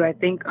they do, I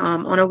think,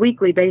 on a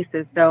weekly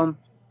basis. So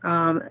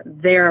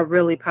they're a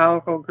really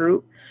powerful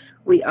group.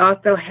 We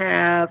also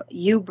have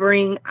You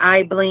Bring,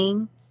 I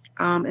Bling.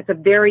 It's a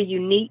very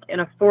unique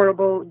and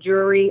affordable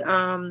jewelry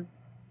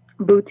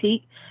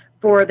boutique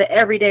for the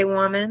everyday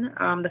woman.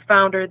 The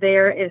founder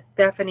there is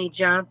Stephanie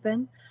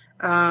Johnson.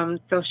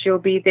 So she'll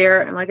be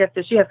there. And like I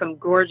said, she has some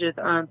gorgeous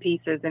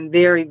pieces and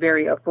very,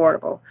 very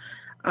affordable.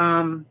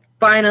 Another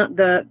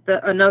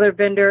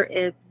vendor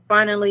is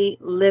Finally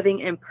Living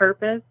in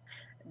Purpose.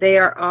 They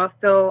are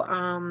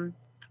also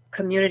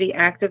community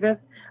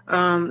activists.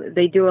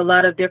 They do a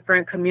lot of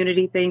different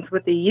community things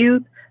with the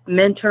youth,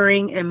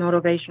 mentoring and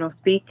motivational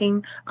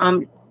speaking.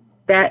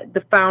 That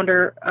the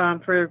founder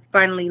for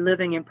Finally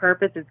Living in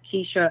Purpose is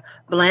Keisha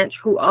Blanche,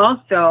 who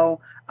also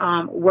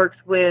works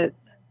with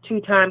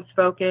 2Times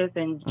Focus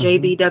and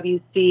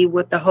JBWC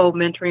with the whole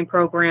mentoring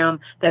program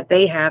that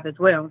they have as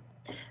well.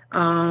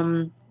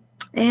 And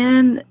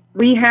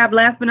we have,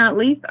 last but not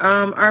least,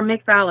 our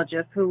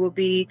mixologist, who will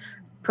be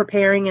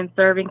preparing and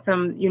serving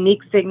some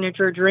unique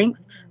signature drinks.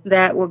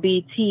 That will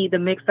be T, the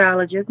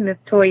mixologist, Miss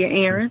Toya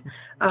Aaron.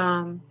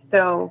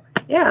 So,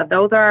 yeah,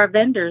 those are our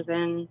vendors,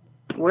 and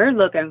we're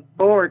looking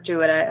forward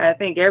to it. I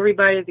think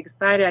everybody's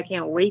excited. I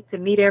can't wait to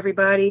meet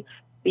everybody,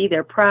 see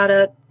their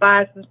product,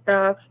 buy some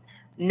stuff,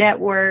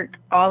 network,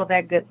 all of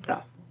that good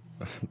stuff.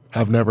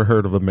 I've never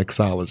heard of a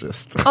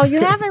mixologist. Oh,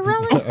 you haven't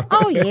really?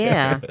 Oh,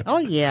 yeah. Oh,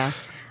 yeah.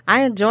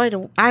 I enjoy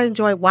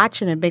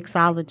watching a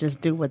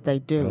mixologist do what they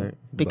do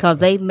because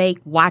they make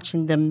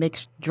watching them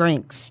mix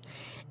drinks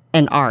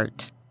an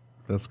art.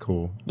 That's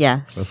cool.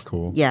 Yes. That's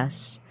cool.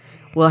 Yes.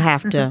 We'll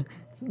have to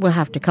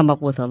come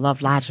up with a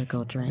Love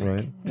Logical drink.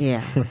 Right.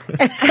 Yeah.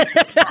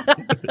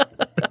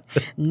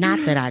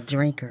 Not that I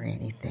drink or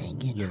anything,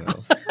 you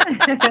know.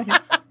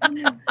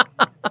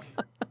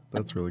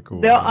 That's really cool.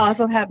 They'll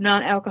also have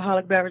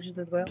non-alcoholic beverages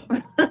as well.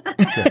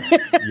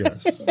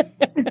 Yes.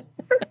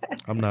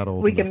 I'm not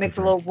old. We can mix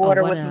a little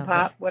water with some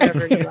pop,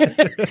 whatever you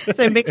like.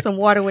 So mix some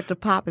water with the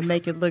pop and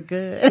make it look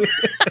good.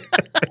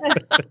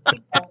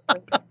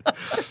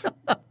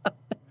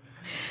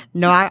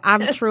 No,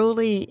 I'm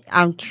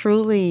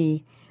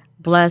truly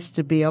blessed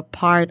to be a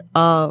part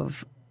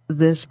of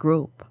this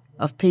group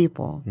of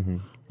people. Mm-hmm.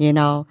 You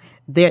know,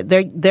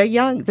 they're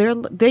young.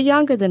 They're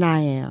younger than I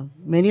am.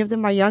 Many of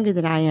them are younger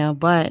than I am.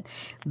 But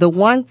the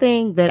one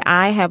thing that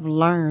I have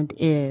learned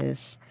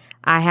is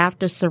I have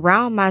to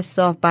surround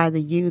myself by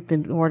the youth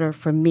in order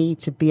for me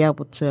to be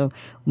able to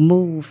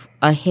move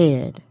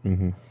ahead.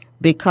 Mm-hmm.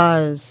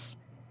 Because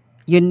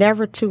you're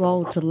never too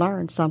old to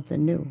learn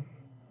something new.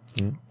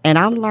 Mm-hmm. And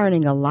I'm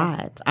learning a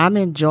lot. I'm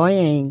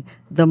enjoying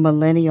the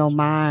millennial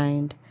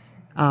mind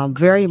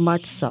very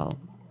much so.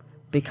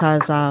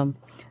 Because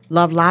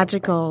Love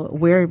Logical,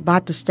 we're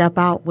about to step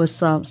out with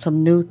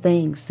some new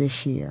things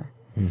this year.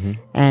 Mm-hmm.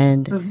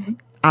 And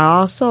I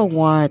also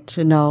want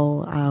to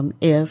know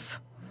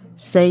if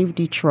Save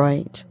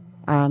Detroit,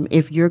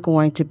 if you're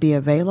going to be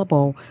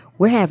available,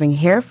 we're having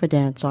Hair for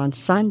Dance on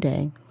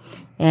Sunday.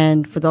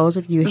 And for those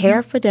of you,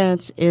 Hair for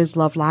Dance is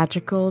Love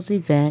Logical's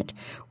event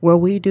where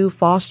we do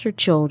foster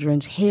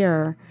children's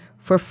hair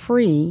for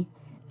free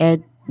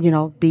at,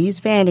 Bee's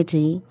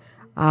Vanity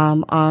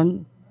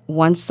on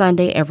one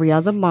Sunday every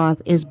other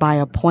month is by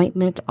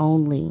appointment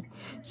only.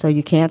 So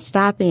you can't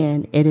stop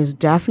in. It is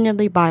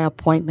definitely by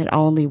appointment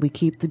only. We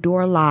keep the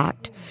door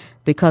locked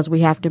because we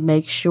have to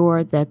make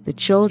sure that the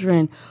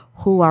children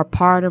who are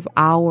part of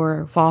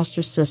our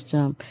foster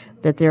system,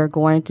 that they're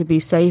going to be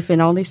safe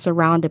and only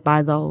surrounded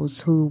by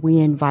those who we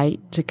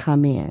invite to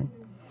come in.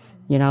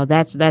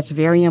 That's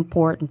very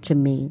important to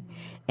me.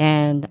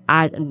 And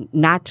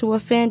not to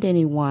offend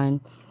anyone,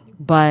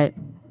 but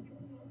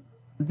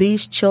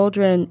these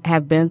children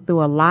have been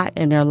through a lot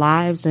in their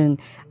lives, and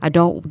I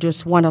don't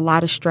just want a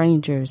lot of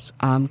strangers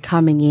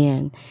coming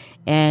in.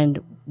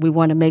 And we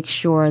want to make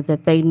sure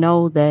that they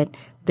know that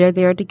they're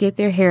there to get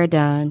their hair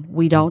done.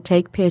 We don't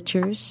take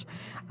pictures.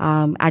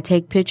 I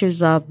take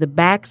pictures of the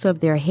backs of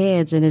their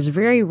heads, and it's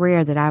very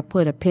rare that I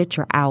put a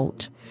picture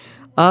out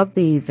of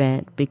the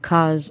event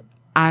because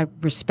I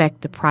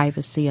respect the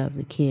privacy of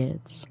the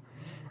kids.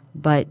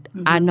 But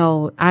I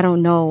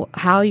don't know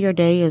how your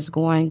day is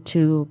going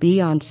to be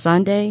on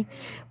Sunday,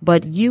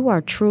 but you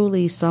are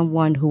truly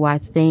someone who I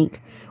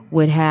think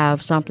would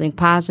have something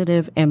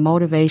positive and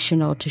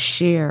motivational to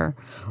share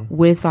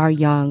with our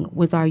young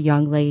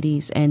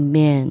ladies and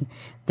men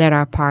that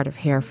are part of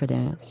Hair for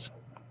Dance.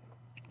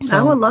 So,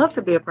 I would love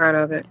to be a part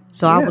of it.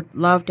 So yeah. I would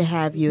love to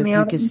have you. If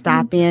you could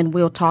stop in,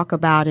 we'll talk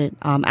about it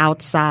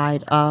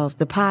outside of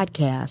the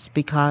podcast,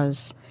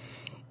 because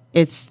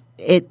it's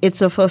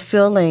a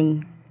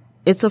fulfilling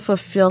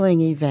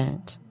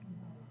event.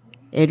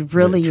 It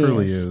really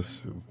truly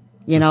is.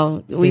 You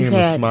know, we've had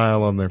the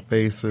smile on their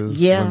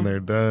faces when they're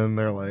done.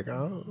 They're like,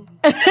 oh.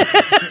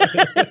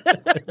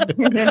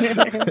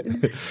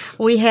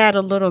 We had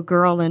a little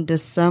girl in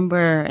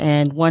December,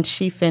 and once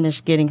she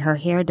finished getting her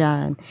hair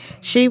done,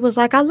 she was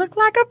like, I look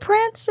like a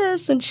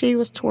princess, and she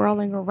was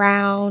twirling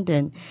around,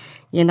 and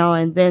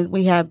and then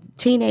we have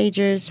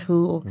teenagers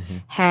who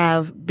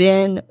have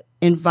been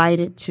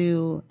invited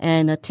to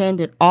and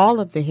attended all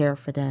of the Hair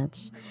for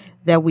Dance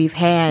that we've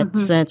had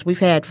since. We've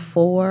had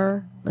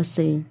 4,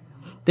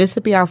 this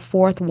would be our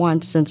 4th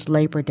one since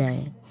Labor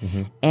Day.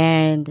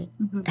 And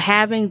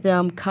having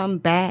them come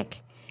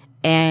back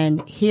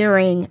and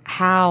hearing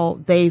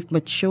how they've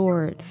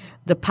matured,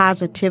 the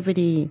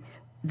positivity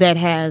that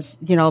has,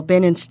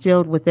 been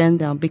instilled within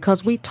them,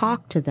 because we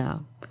talk to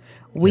them.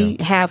 We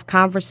have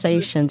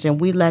conversations,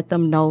 and we let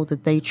them know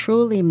that they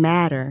truly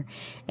matter,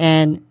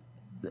 and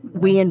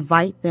we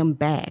invite them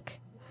back,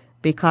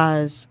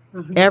 because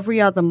every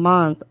other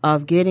month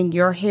of getting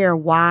your hair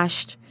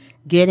washed,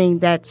 getting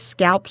that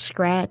scalp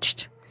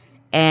scratched,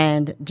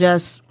 and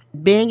just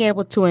being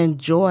able to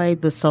enjoy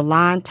the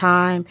salon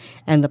time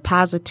and the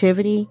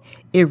positivity,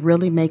 it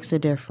really makes a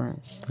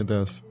difference. It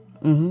does.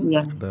 Yeah.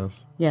 It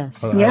does.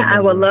 Yes.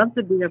 I would love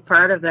to be a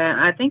part of that.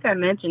 I think I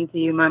mentioned to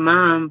you, my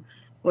mom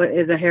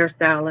is a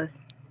hairstylist.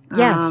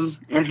 Yes.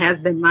 And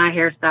has been my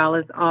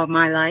hairstylist all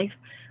my life.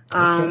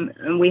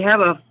 And we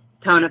have a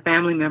ton of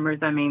family members.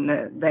 I mean,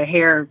 the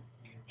hair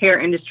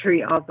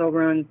industry also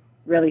runs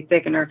really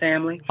thick in our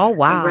family. Oh,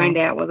 wow. My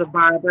granddad was a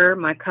barber.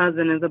 My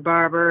cousin is a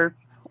barber.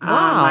 Wow.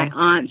 My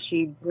aunt,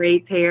 she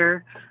braids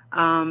hair.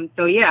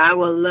 So, yeah, I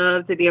would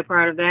love to be a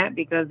part of that,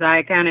 because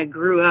I kind of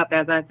grew up,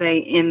 as I say,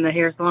 in the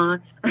hair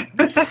salon.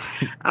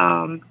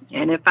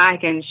 And if I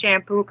can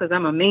shampoo, because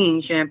I'm a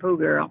mean shampoo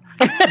girl,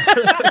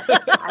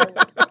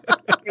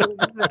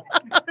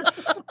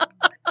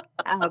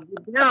 I'll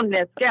get down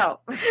that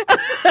scalp.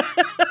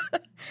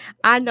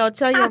 I know.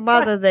 Tell your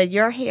mother that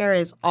your hair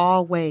is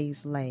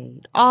always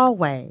laid.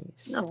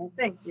 Always. Oh,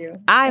 thank you.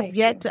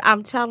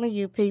 I'm telling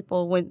you,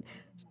 people, when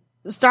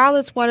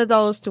Starlet's one of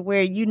those to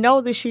where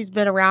that she's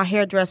been around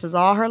hairdressers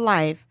all her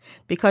life,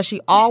 because she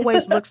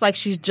always looks like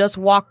she's just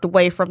walked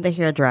away from the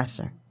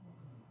hairdresser.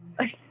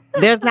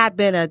 There's not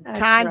been a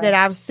time that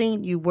I've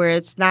seen you where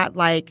it's not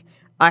like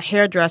a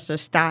hairdresser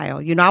style.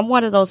 I'm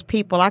one of those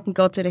people. I can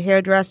go to the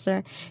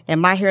hairdresser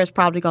and my hair is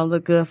probably going to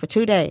look good for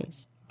 2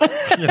 days.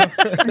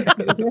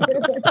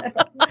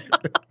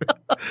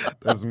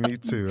 That's me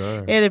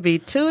too. It'll be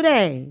 2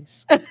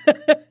 days.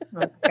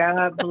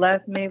 God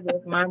bless me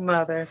with my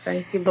mother.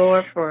 Thank you,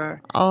 Lord,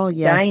 for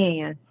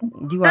Diane.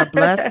 You are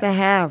blessed to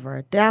have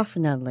her,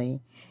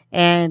 definitely.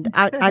 And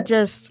I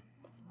just,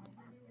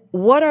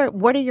 what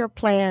are your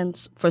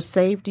plans for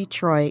Save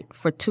Detroit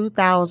for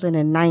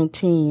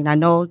 2019? I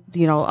know,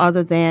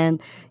 other than,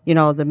 the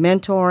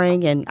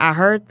mentoring, and I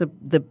heard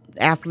the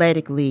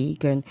athletic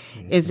league, and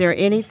is there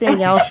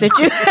anything else that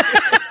you...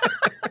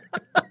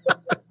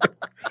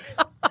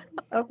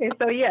 Okay,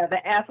 so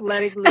the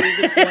athletic league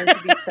is going to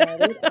be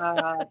started.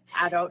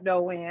 I don't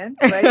know when,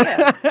 but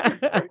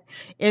yeah.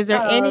 Is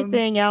there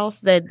anything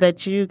else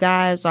that you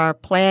guys are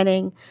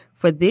planning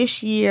for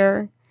this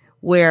year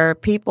where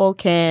people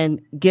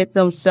can get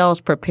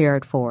themselves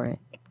prepared for it?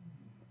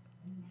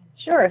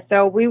 Sure.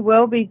 So we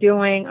will be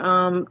doing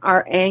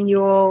our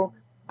annual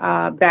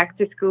back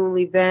to school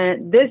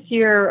event. This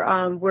year,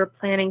 we're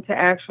planning to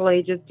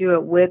actually just do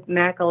it with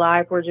Mac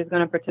Alive. We're just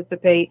going to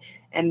participate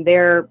in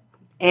their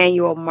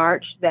annual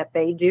march that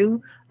they do.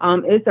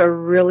 It's a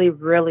really,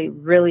 really,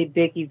 really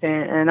big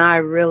event, and I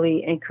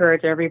really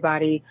encourage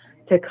everybody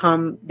to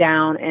come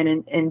down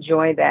and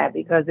enjoy that,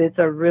 because it's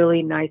a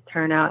really nice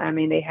turnout. I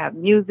mean, they have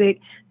music,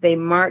 they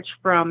march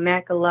from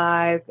Mac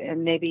Alive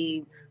and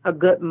maybe a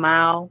good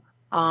mile,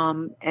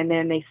 and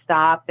then they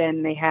stop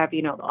and they have,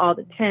 all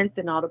the tents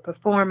and all the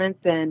performance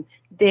and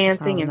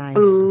dancing and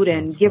food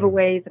and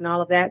giveaways and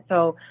all of that.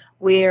 So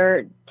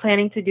we're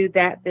planning to do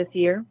that this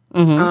year.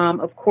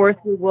 Of course,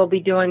 we will be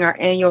doing our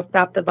annual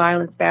Stop the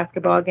Violence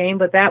basketball game,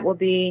 but that will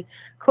be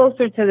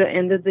closer to the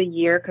end of the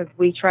year because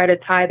we try to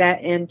tie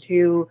that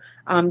into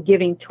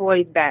giving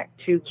toys back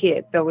to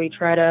kids. So we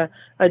try to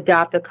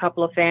adopt a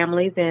couple of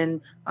families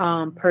and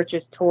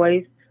purchase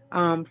toys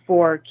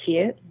for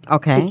kids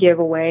to give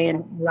away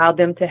and allow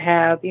them to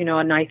have,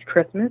 a nice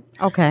Christmas.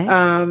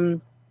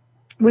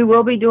 We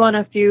will be doing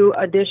a few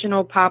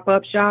additional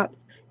pop-up shops,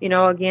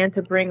 again,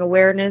 to bring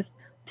awareness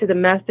to the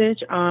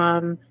message.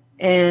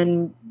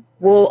 And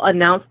we'll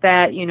announce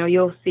that,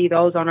 you'll see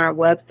those on our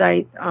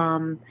website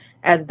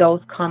as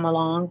those come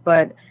along.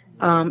 But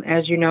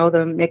as you know,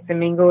 the Mix and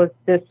Mingle is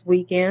this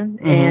weekend.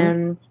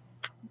 And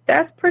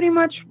that's pretty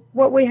much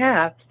what we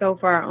have so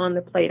far on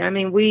the plate. I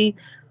mean,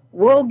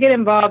 we'll get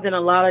involved in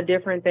a lot of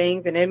different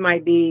things, and it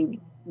might be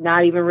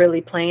not even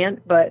really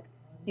planned, but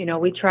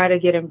we try to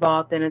get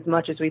involved in as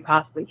much as we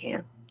possibly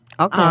can.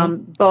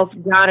 Both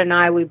John and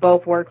I, we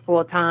both work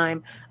full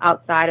time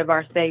outside of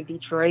our Save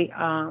Detroit.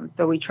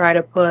 So we try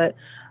to put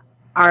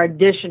our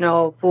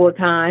additional full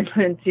time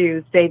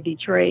into Save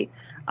Detroit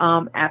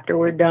after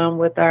we're done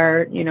with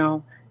our,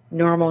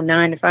 normal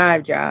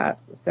 9-to-5 jobs.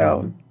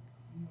 So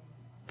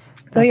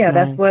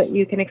that's what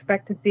you can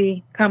expect to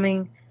see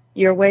coming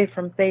your way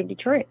from Save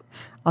Detroit.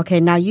 Okay,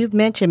 now you've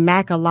mentioned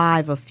Mac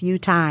Alive a few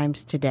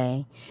times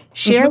today.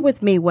 Share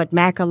with me what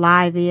Mac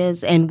Alive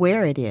is and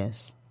where it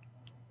is.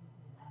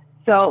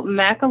 So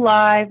Mac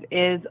Alive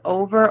is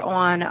over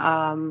on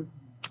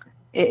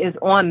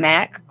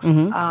Mac,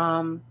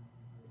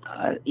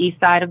 east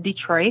side of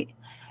Detroit,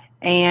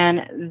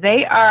 and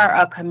they are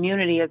a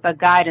community, it's a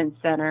guidance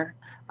center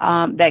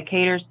that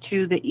caters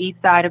to the east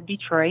side of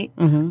Detroit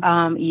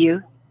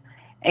youth,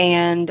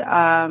 and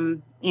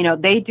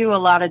they do a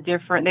lot of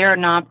different. They're a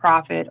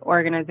nonprofit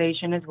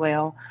organization as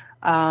well.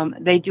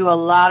 They do a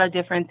lot of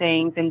different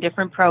things and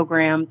different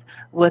programs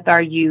with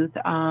our youth,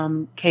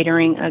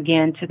 catering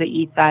again to the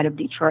east side of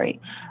Detroit.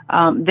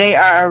 They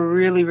are a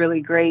really,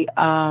 really great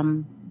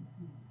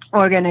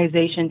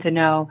organization to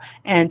know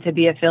and to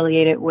be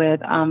affiliated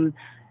with.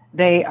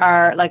 They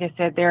are, like I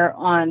said, they're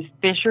on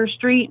Fisher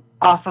Street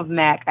off of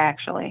Mac,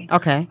 actually.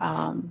 Okay.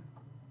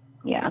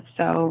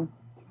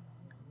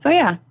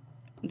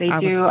 They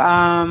do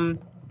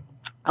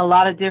a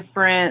lot of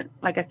different,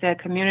 like I said,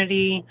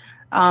 community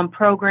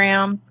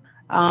programs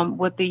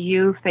with the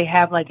youth. They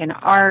have like an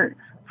art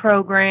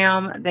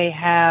program. They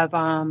have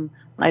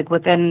like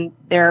within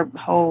their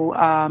whole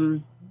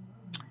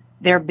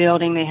their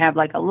building, they have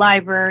like a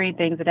library,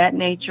 things of that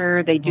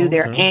nature. They do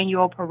their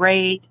annual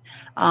parade.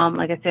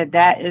 Like I said,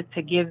 that is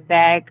to give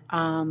back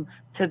to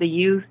the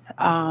youth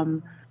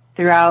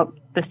throughout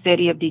the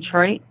city of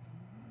Detroit.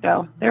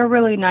 So they're a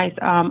really nice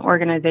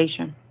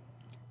organization.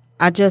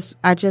 I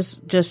just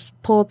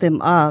pulled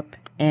them up,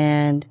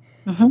 and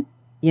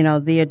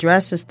the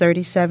address is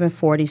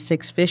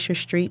 3746 Fisher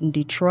Street in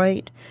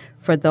Detroit.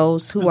 For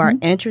those who are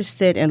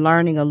interested in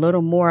learning a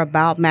little more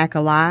about Mac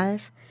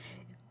Alive,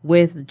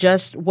 with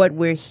just what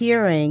we're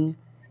hearing,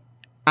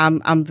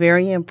 I'm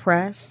very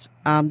impressed.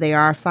 They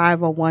are a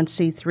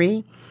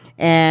 501c3,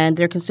 and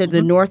they're considered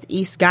the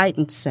Northeast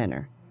Guidance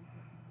Center.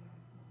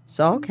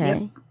 So, okay.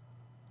 Yep.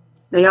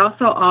 They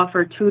also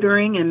offer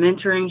tutoring and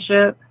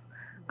mentorship.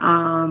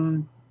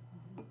 I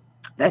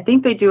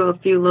think they do a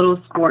few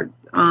little sports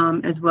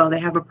as well.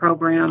 They have a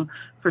program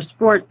for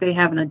sports. They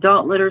have an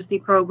adult literacy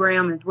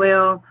program as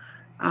well.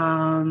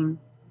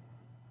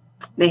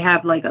 They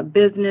have like a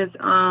business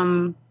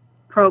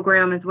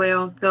program as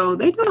well. So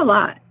they do a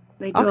lot.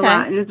 They do a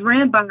lot. And it's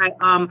ran by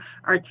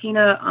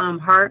Artina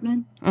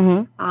Hartman.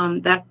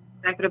 That's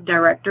executive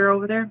director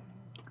over there.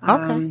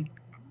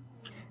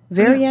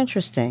 Very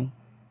interesting.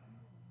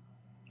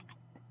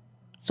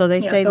 So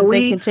they say that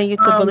they continue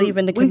to believe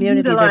in the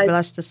community they're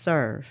blessed to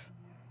serve.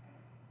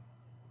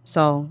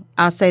 So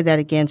I'll say that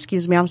again.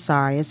 Excuse me, I'm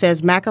sorry. It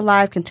says Mac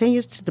Alive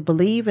continues to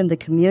believe in the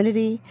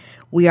community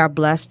we are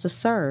blessed to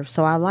serve.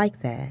 So I like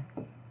that.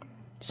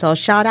 So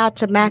shout out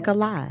to Mac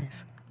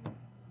Alive.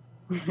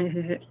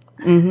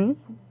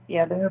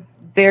 Yeah, they're a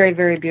very,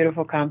 very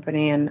beautiful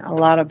company and a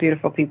lot of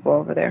beautiful people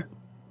over there.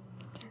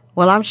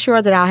 Well, I'm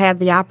sure that I'll have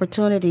the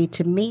opportunity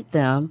to meet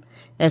them,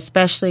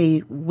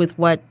 especially with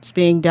what's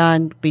being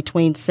done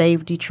between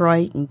Save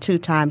Detroit and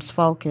 2Times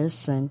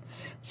Focus. And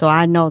so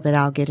I know that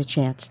I'll get a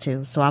chance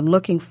to. So I'm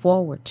looking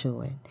forward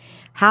to it.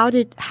 How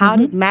did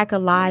Mac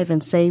Alive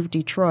and Save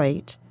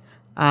Detroit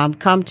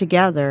come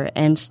together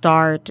and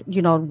start,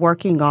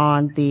 working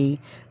on the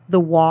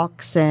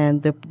walks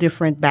and the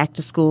different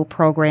back-to-school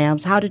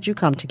programs? How did you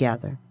come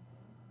together?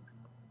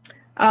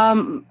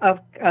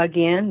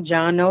 Again,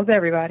 John knows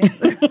everybody.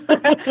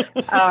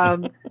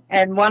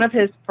 And one of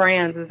his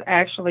friends is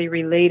actually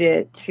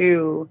related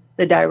to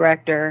the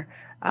director.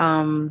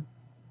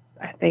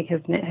 I think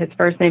his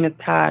first name is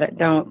Todd.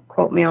 Don't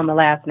quote me on the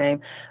last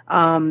name.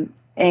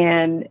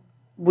 And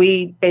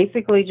we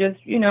basically just,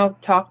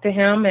 talked to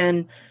him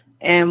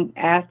and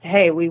asked,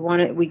 hey,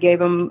 we gave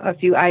him a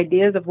few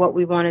ideas of what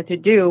we wanted to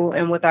do.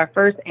 And with our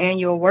first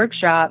annual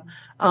workshop,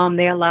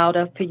 They allowed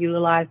us to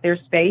utilize their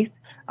space.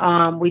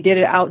 We did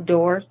it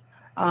outdoors,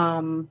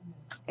 and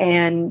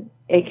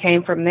it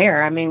came from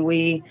there. I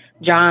mean,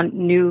 John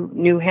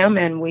knew him,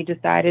 and we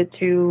decided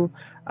to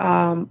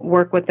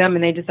work with them,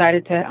 and they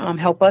decided to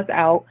help us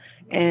out,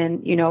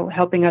 and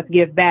helping us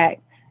give back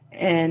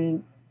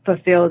and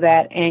fulfill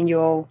that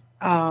annual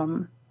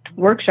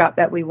workshop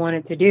that we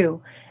wanted to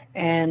do,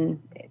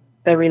 and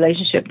the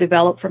relationship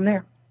developed from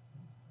there.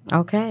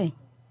 Okay.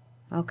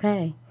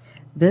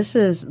 This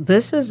has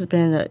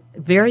been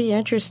very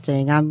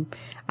interesting.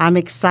 I'm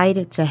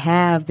excited to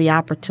have the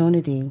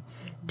opportunity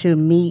to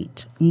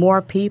meet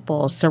more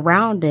people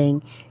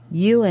surrounding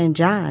you and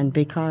John,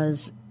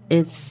 because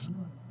it's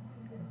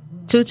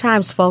 2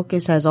 Times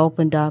Focus has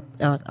opened up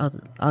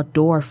a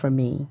door for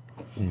me,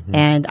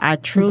 and I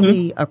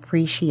truly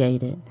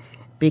appreciate it,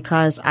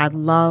 because I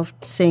love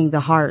seeing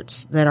the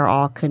hearts that are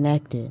all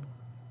connected,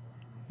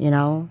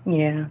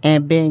 Yeah.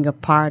 and being a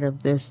part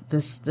of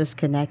this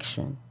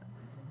connection.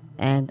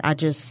 And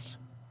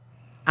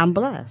I'm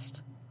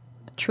blessed,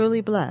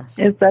 truly blessed.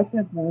 It's such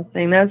a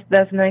blessing.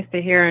 That's nice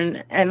to hear,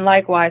 and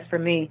likewise for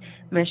me,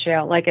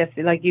 Michelle. Like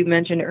you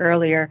mentioned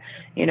earlier,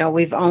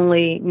 we've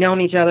only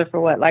known each other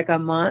for like a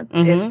month,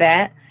 if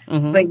that.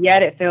 But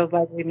yet it feels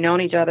like we've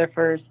known each other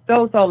for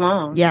so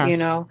long.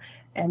 Yes.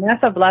 And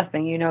that's a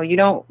blessing. You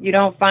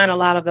don't find a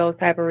lot of those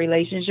type of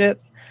relationships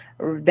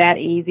that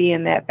easy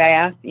and that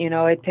fast.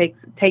 It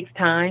takes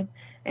time,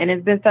 and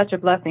it's been such a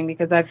blessing,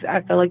 because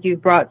I feel like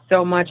you've brought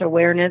so much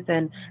awareness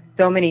and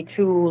so many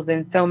tools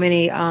and so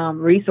many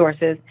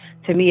resources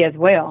to me as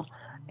well.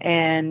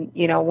 And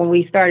when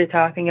we started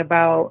talking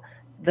about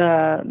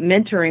the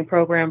mentoring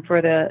program for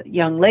the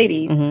young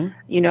ladies,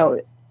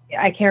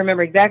 I can't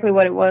remember exactly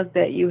what it was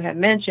that you had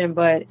mentioned,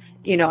 but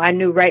I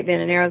knew right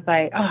then and there, I was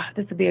like, oh,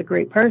 this would be a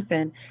great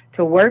person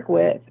to work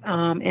with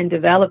in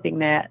developing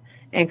that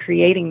and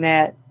creating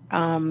that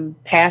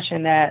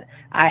passion that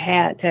I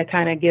had to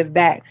kind of give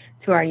back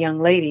to our young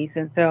ladies.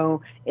 And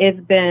so it's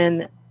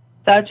been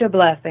such a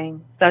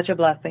blessing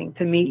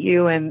to meet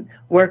you and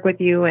work with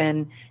you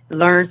and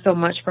learn so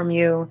much from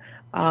you,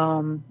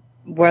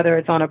 whether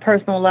it's on a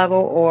personal level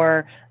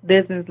or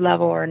business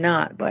level or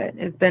not. But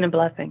it's been a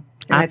blessing.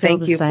 And I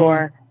thank you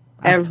for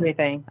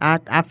everything.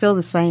 I feel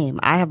the same.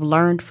 I have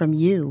learned from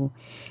you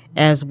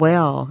as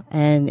well,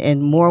 and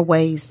in more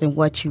ways than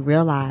what you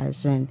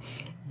realize. And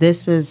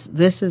this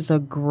is a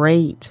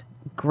great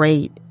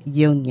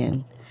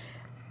union.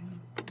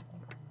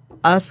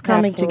 Us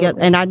coming together,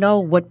 and I know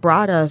what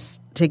brought us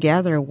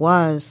together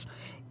was,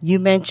 you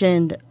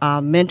mentioned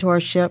a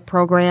mentorship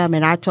program,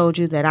 and I told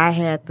you that I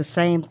had the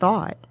same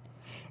thought.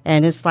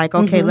 And it's like,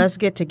 okay, let's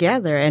get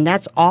together. And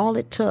that's all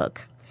it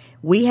took.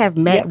 We have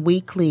met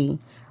weekly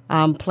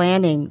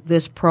planning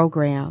this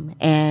program,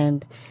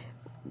 and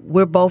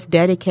we're both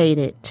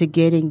dedicated to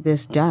getting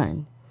this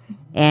done.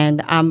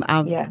 And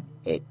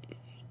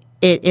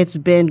it's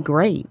been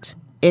great.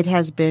 It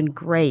has been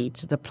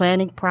great. The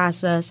planning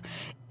process.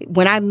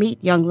 When I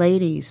meet young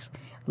ladies,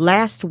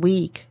 last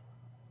week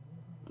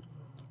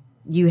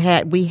we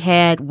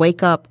had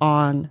Wake Up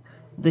on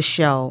the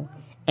show,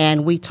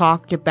 and we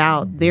talked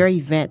about their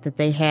event that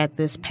they had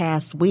this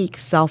past week,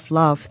 Self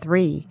Love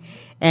 3.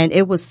 And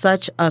it was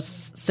such a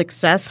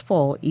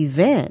successful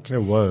event. It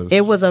was.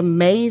 It was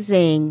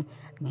amazing,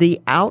 the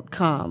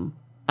outcome,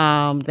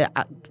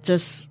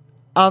 just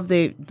of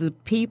the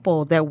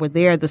people that were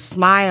there, the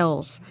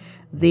smiles,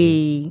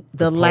 the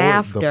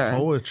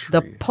laughter,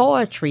 the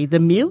poetry, the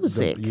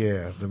music,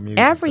 the music,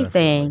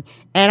 everything.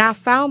 Definitely. And I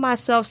found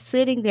myself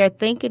sitting there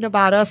thinking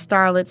about us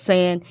starlets,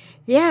 saying,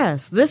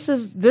 yes, this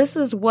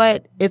is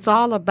what it's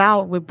all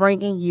about with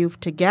bringing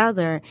youth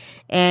together.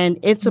 And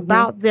it's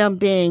about them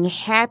being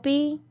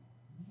happy,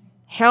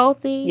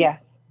 healthy,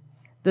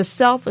 the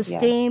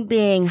self-esteem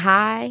being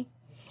high,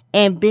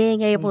 and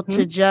being able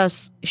to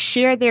just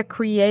share their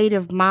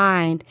creative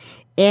mind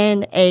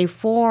in a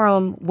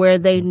forum where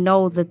they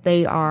know that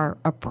they are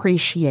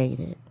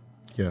appreciated.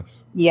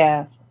 Yes.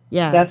 Yeah.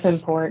 Yeah. That's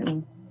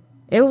important.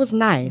 It was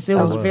nice. It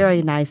was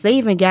very nice. They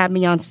even got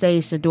me on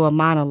stage to do a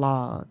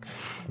monologue.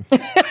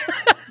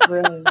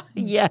 Really?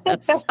 Yes.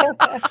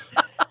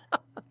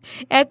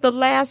 At the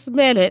last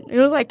minute, it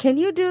was like, can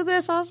you do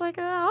this? I was like,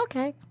 oh,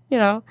 okay.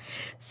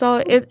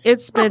 So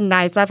it's been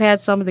nice. I've had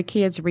some of the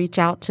kids reach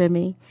out to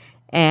me,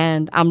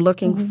 and I'm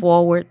looking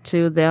forward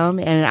to them.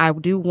 And I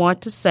do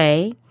want to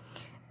say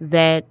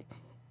that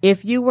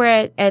if you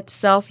were at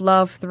Self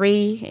Love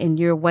 3 in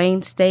your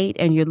Wayne State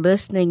and you're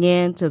listening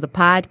in to the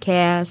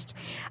podcast,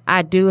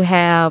 I do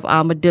have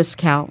a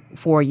discount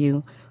for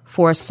you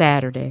for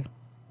Saturday.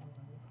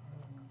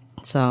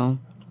 So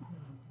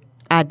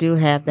I do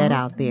have that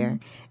out there.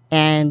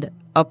 And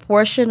a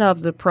portion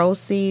of the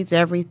proceeds,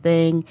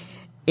 everything,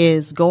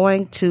 is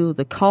going to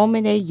the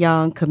Coleman A.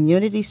 Young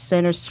Community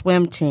Center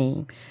swim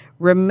team.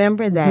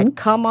 Remember that.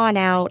 Come on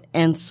out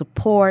and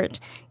support.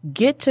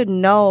 Get to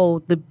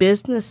know the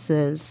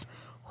businesses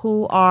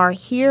who are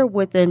here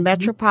within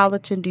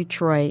metropolitan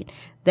Detroit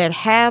that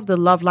have the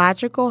Love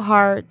Logical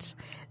hearts,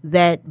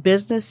 that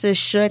businesses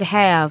should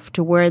have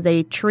to where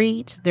they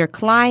treat their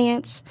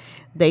clients,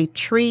 they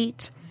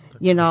treat,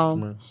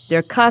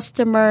 their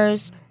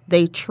customers,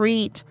 they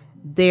treat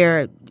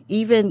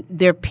even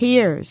their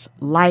peers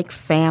like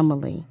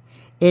family.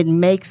 It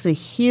makes a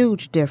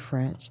huge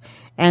difference.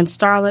 And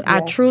Starlet,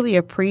 I truly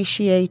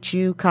appreciate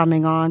you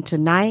coming on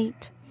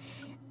tonight.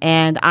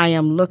 And I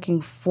am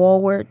looking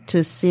forward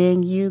to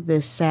seeing you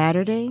this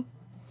Saturday.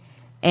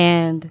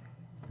 And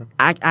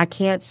I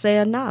can't say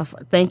enough.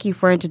 Thank you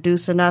for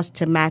introducing us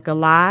to Mac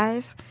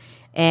Alive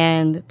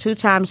and 2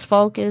 Times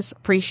Focus.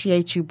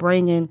 Appreciate you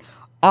bringing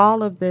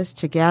all of this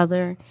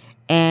together.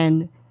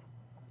 And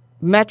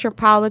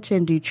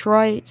Metropolitan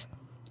Detroit,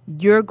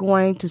 you're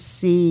going to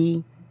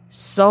see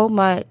so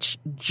much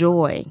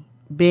joy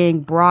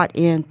being brought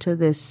into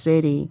this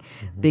city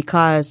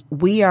because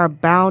we are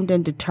bound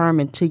and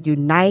determined to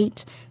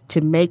unite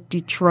to make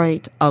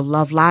Detroit a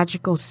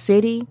love-logical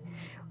city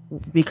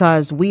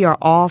because we are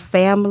all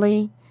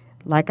family.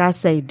 Like I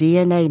say,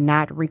 DNA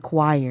not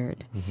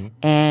required.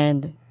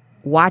 And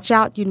watch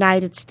out,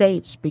 United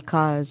States,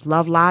 because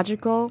Love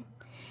Logical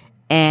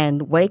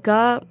and Wake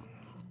Up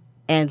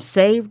and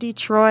Save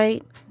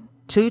Detroit,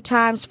 2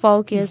 Times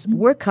Focus,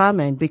 we're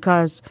coming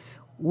because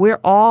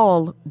we're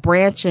all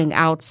branching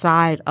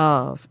outside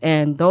of.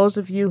 And those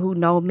of you who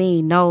know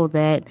me know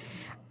that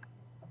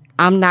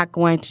I'm not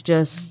going to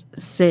just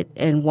sit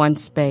in one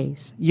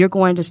space. You're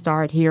going to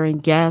start hearing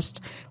guests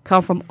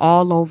come from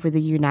all over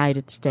the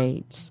United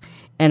States.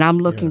 And I'm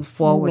looking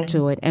forward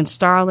to it. And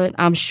Starlet,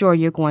 I'm sure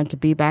you're going to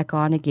be back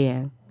on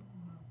again.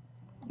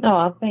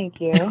 Oh, thank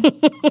you.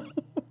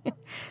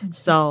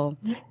 So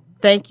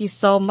thank you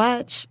so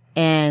much.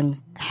 And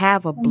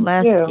have a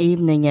blessed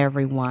evening,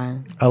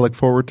 everyone. I look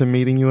forward to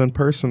meeting you in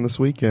person this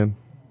weekend.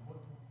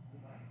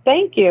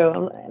 Thank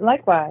you.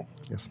 Likewise.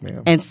 Yes,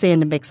 ma'am. And seeing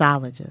the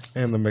mixologist.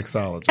 And the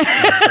mixologist.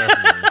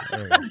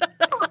 Hey,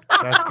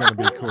 that's going to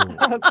be cool.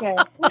 Okay.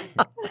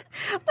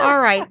 All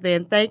right,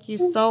 then. Thank you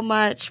so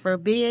much for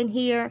being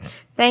here.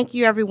 Thank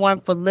you,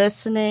 everyone, for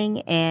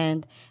listening,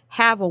 and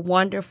have a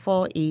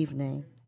wonderful evening.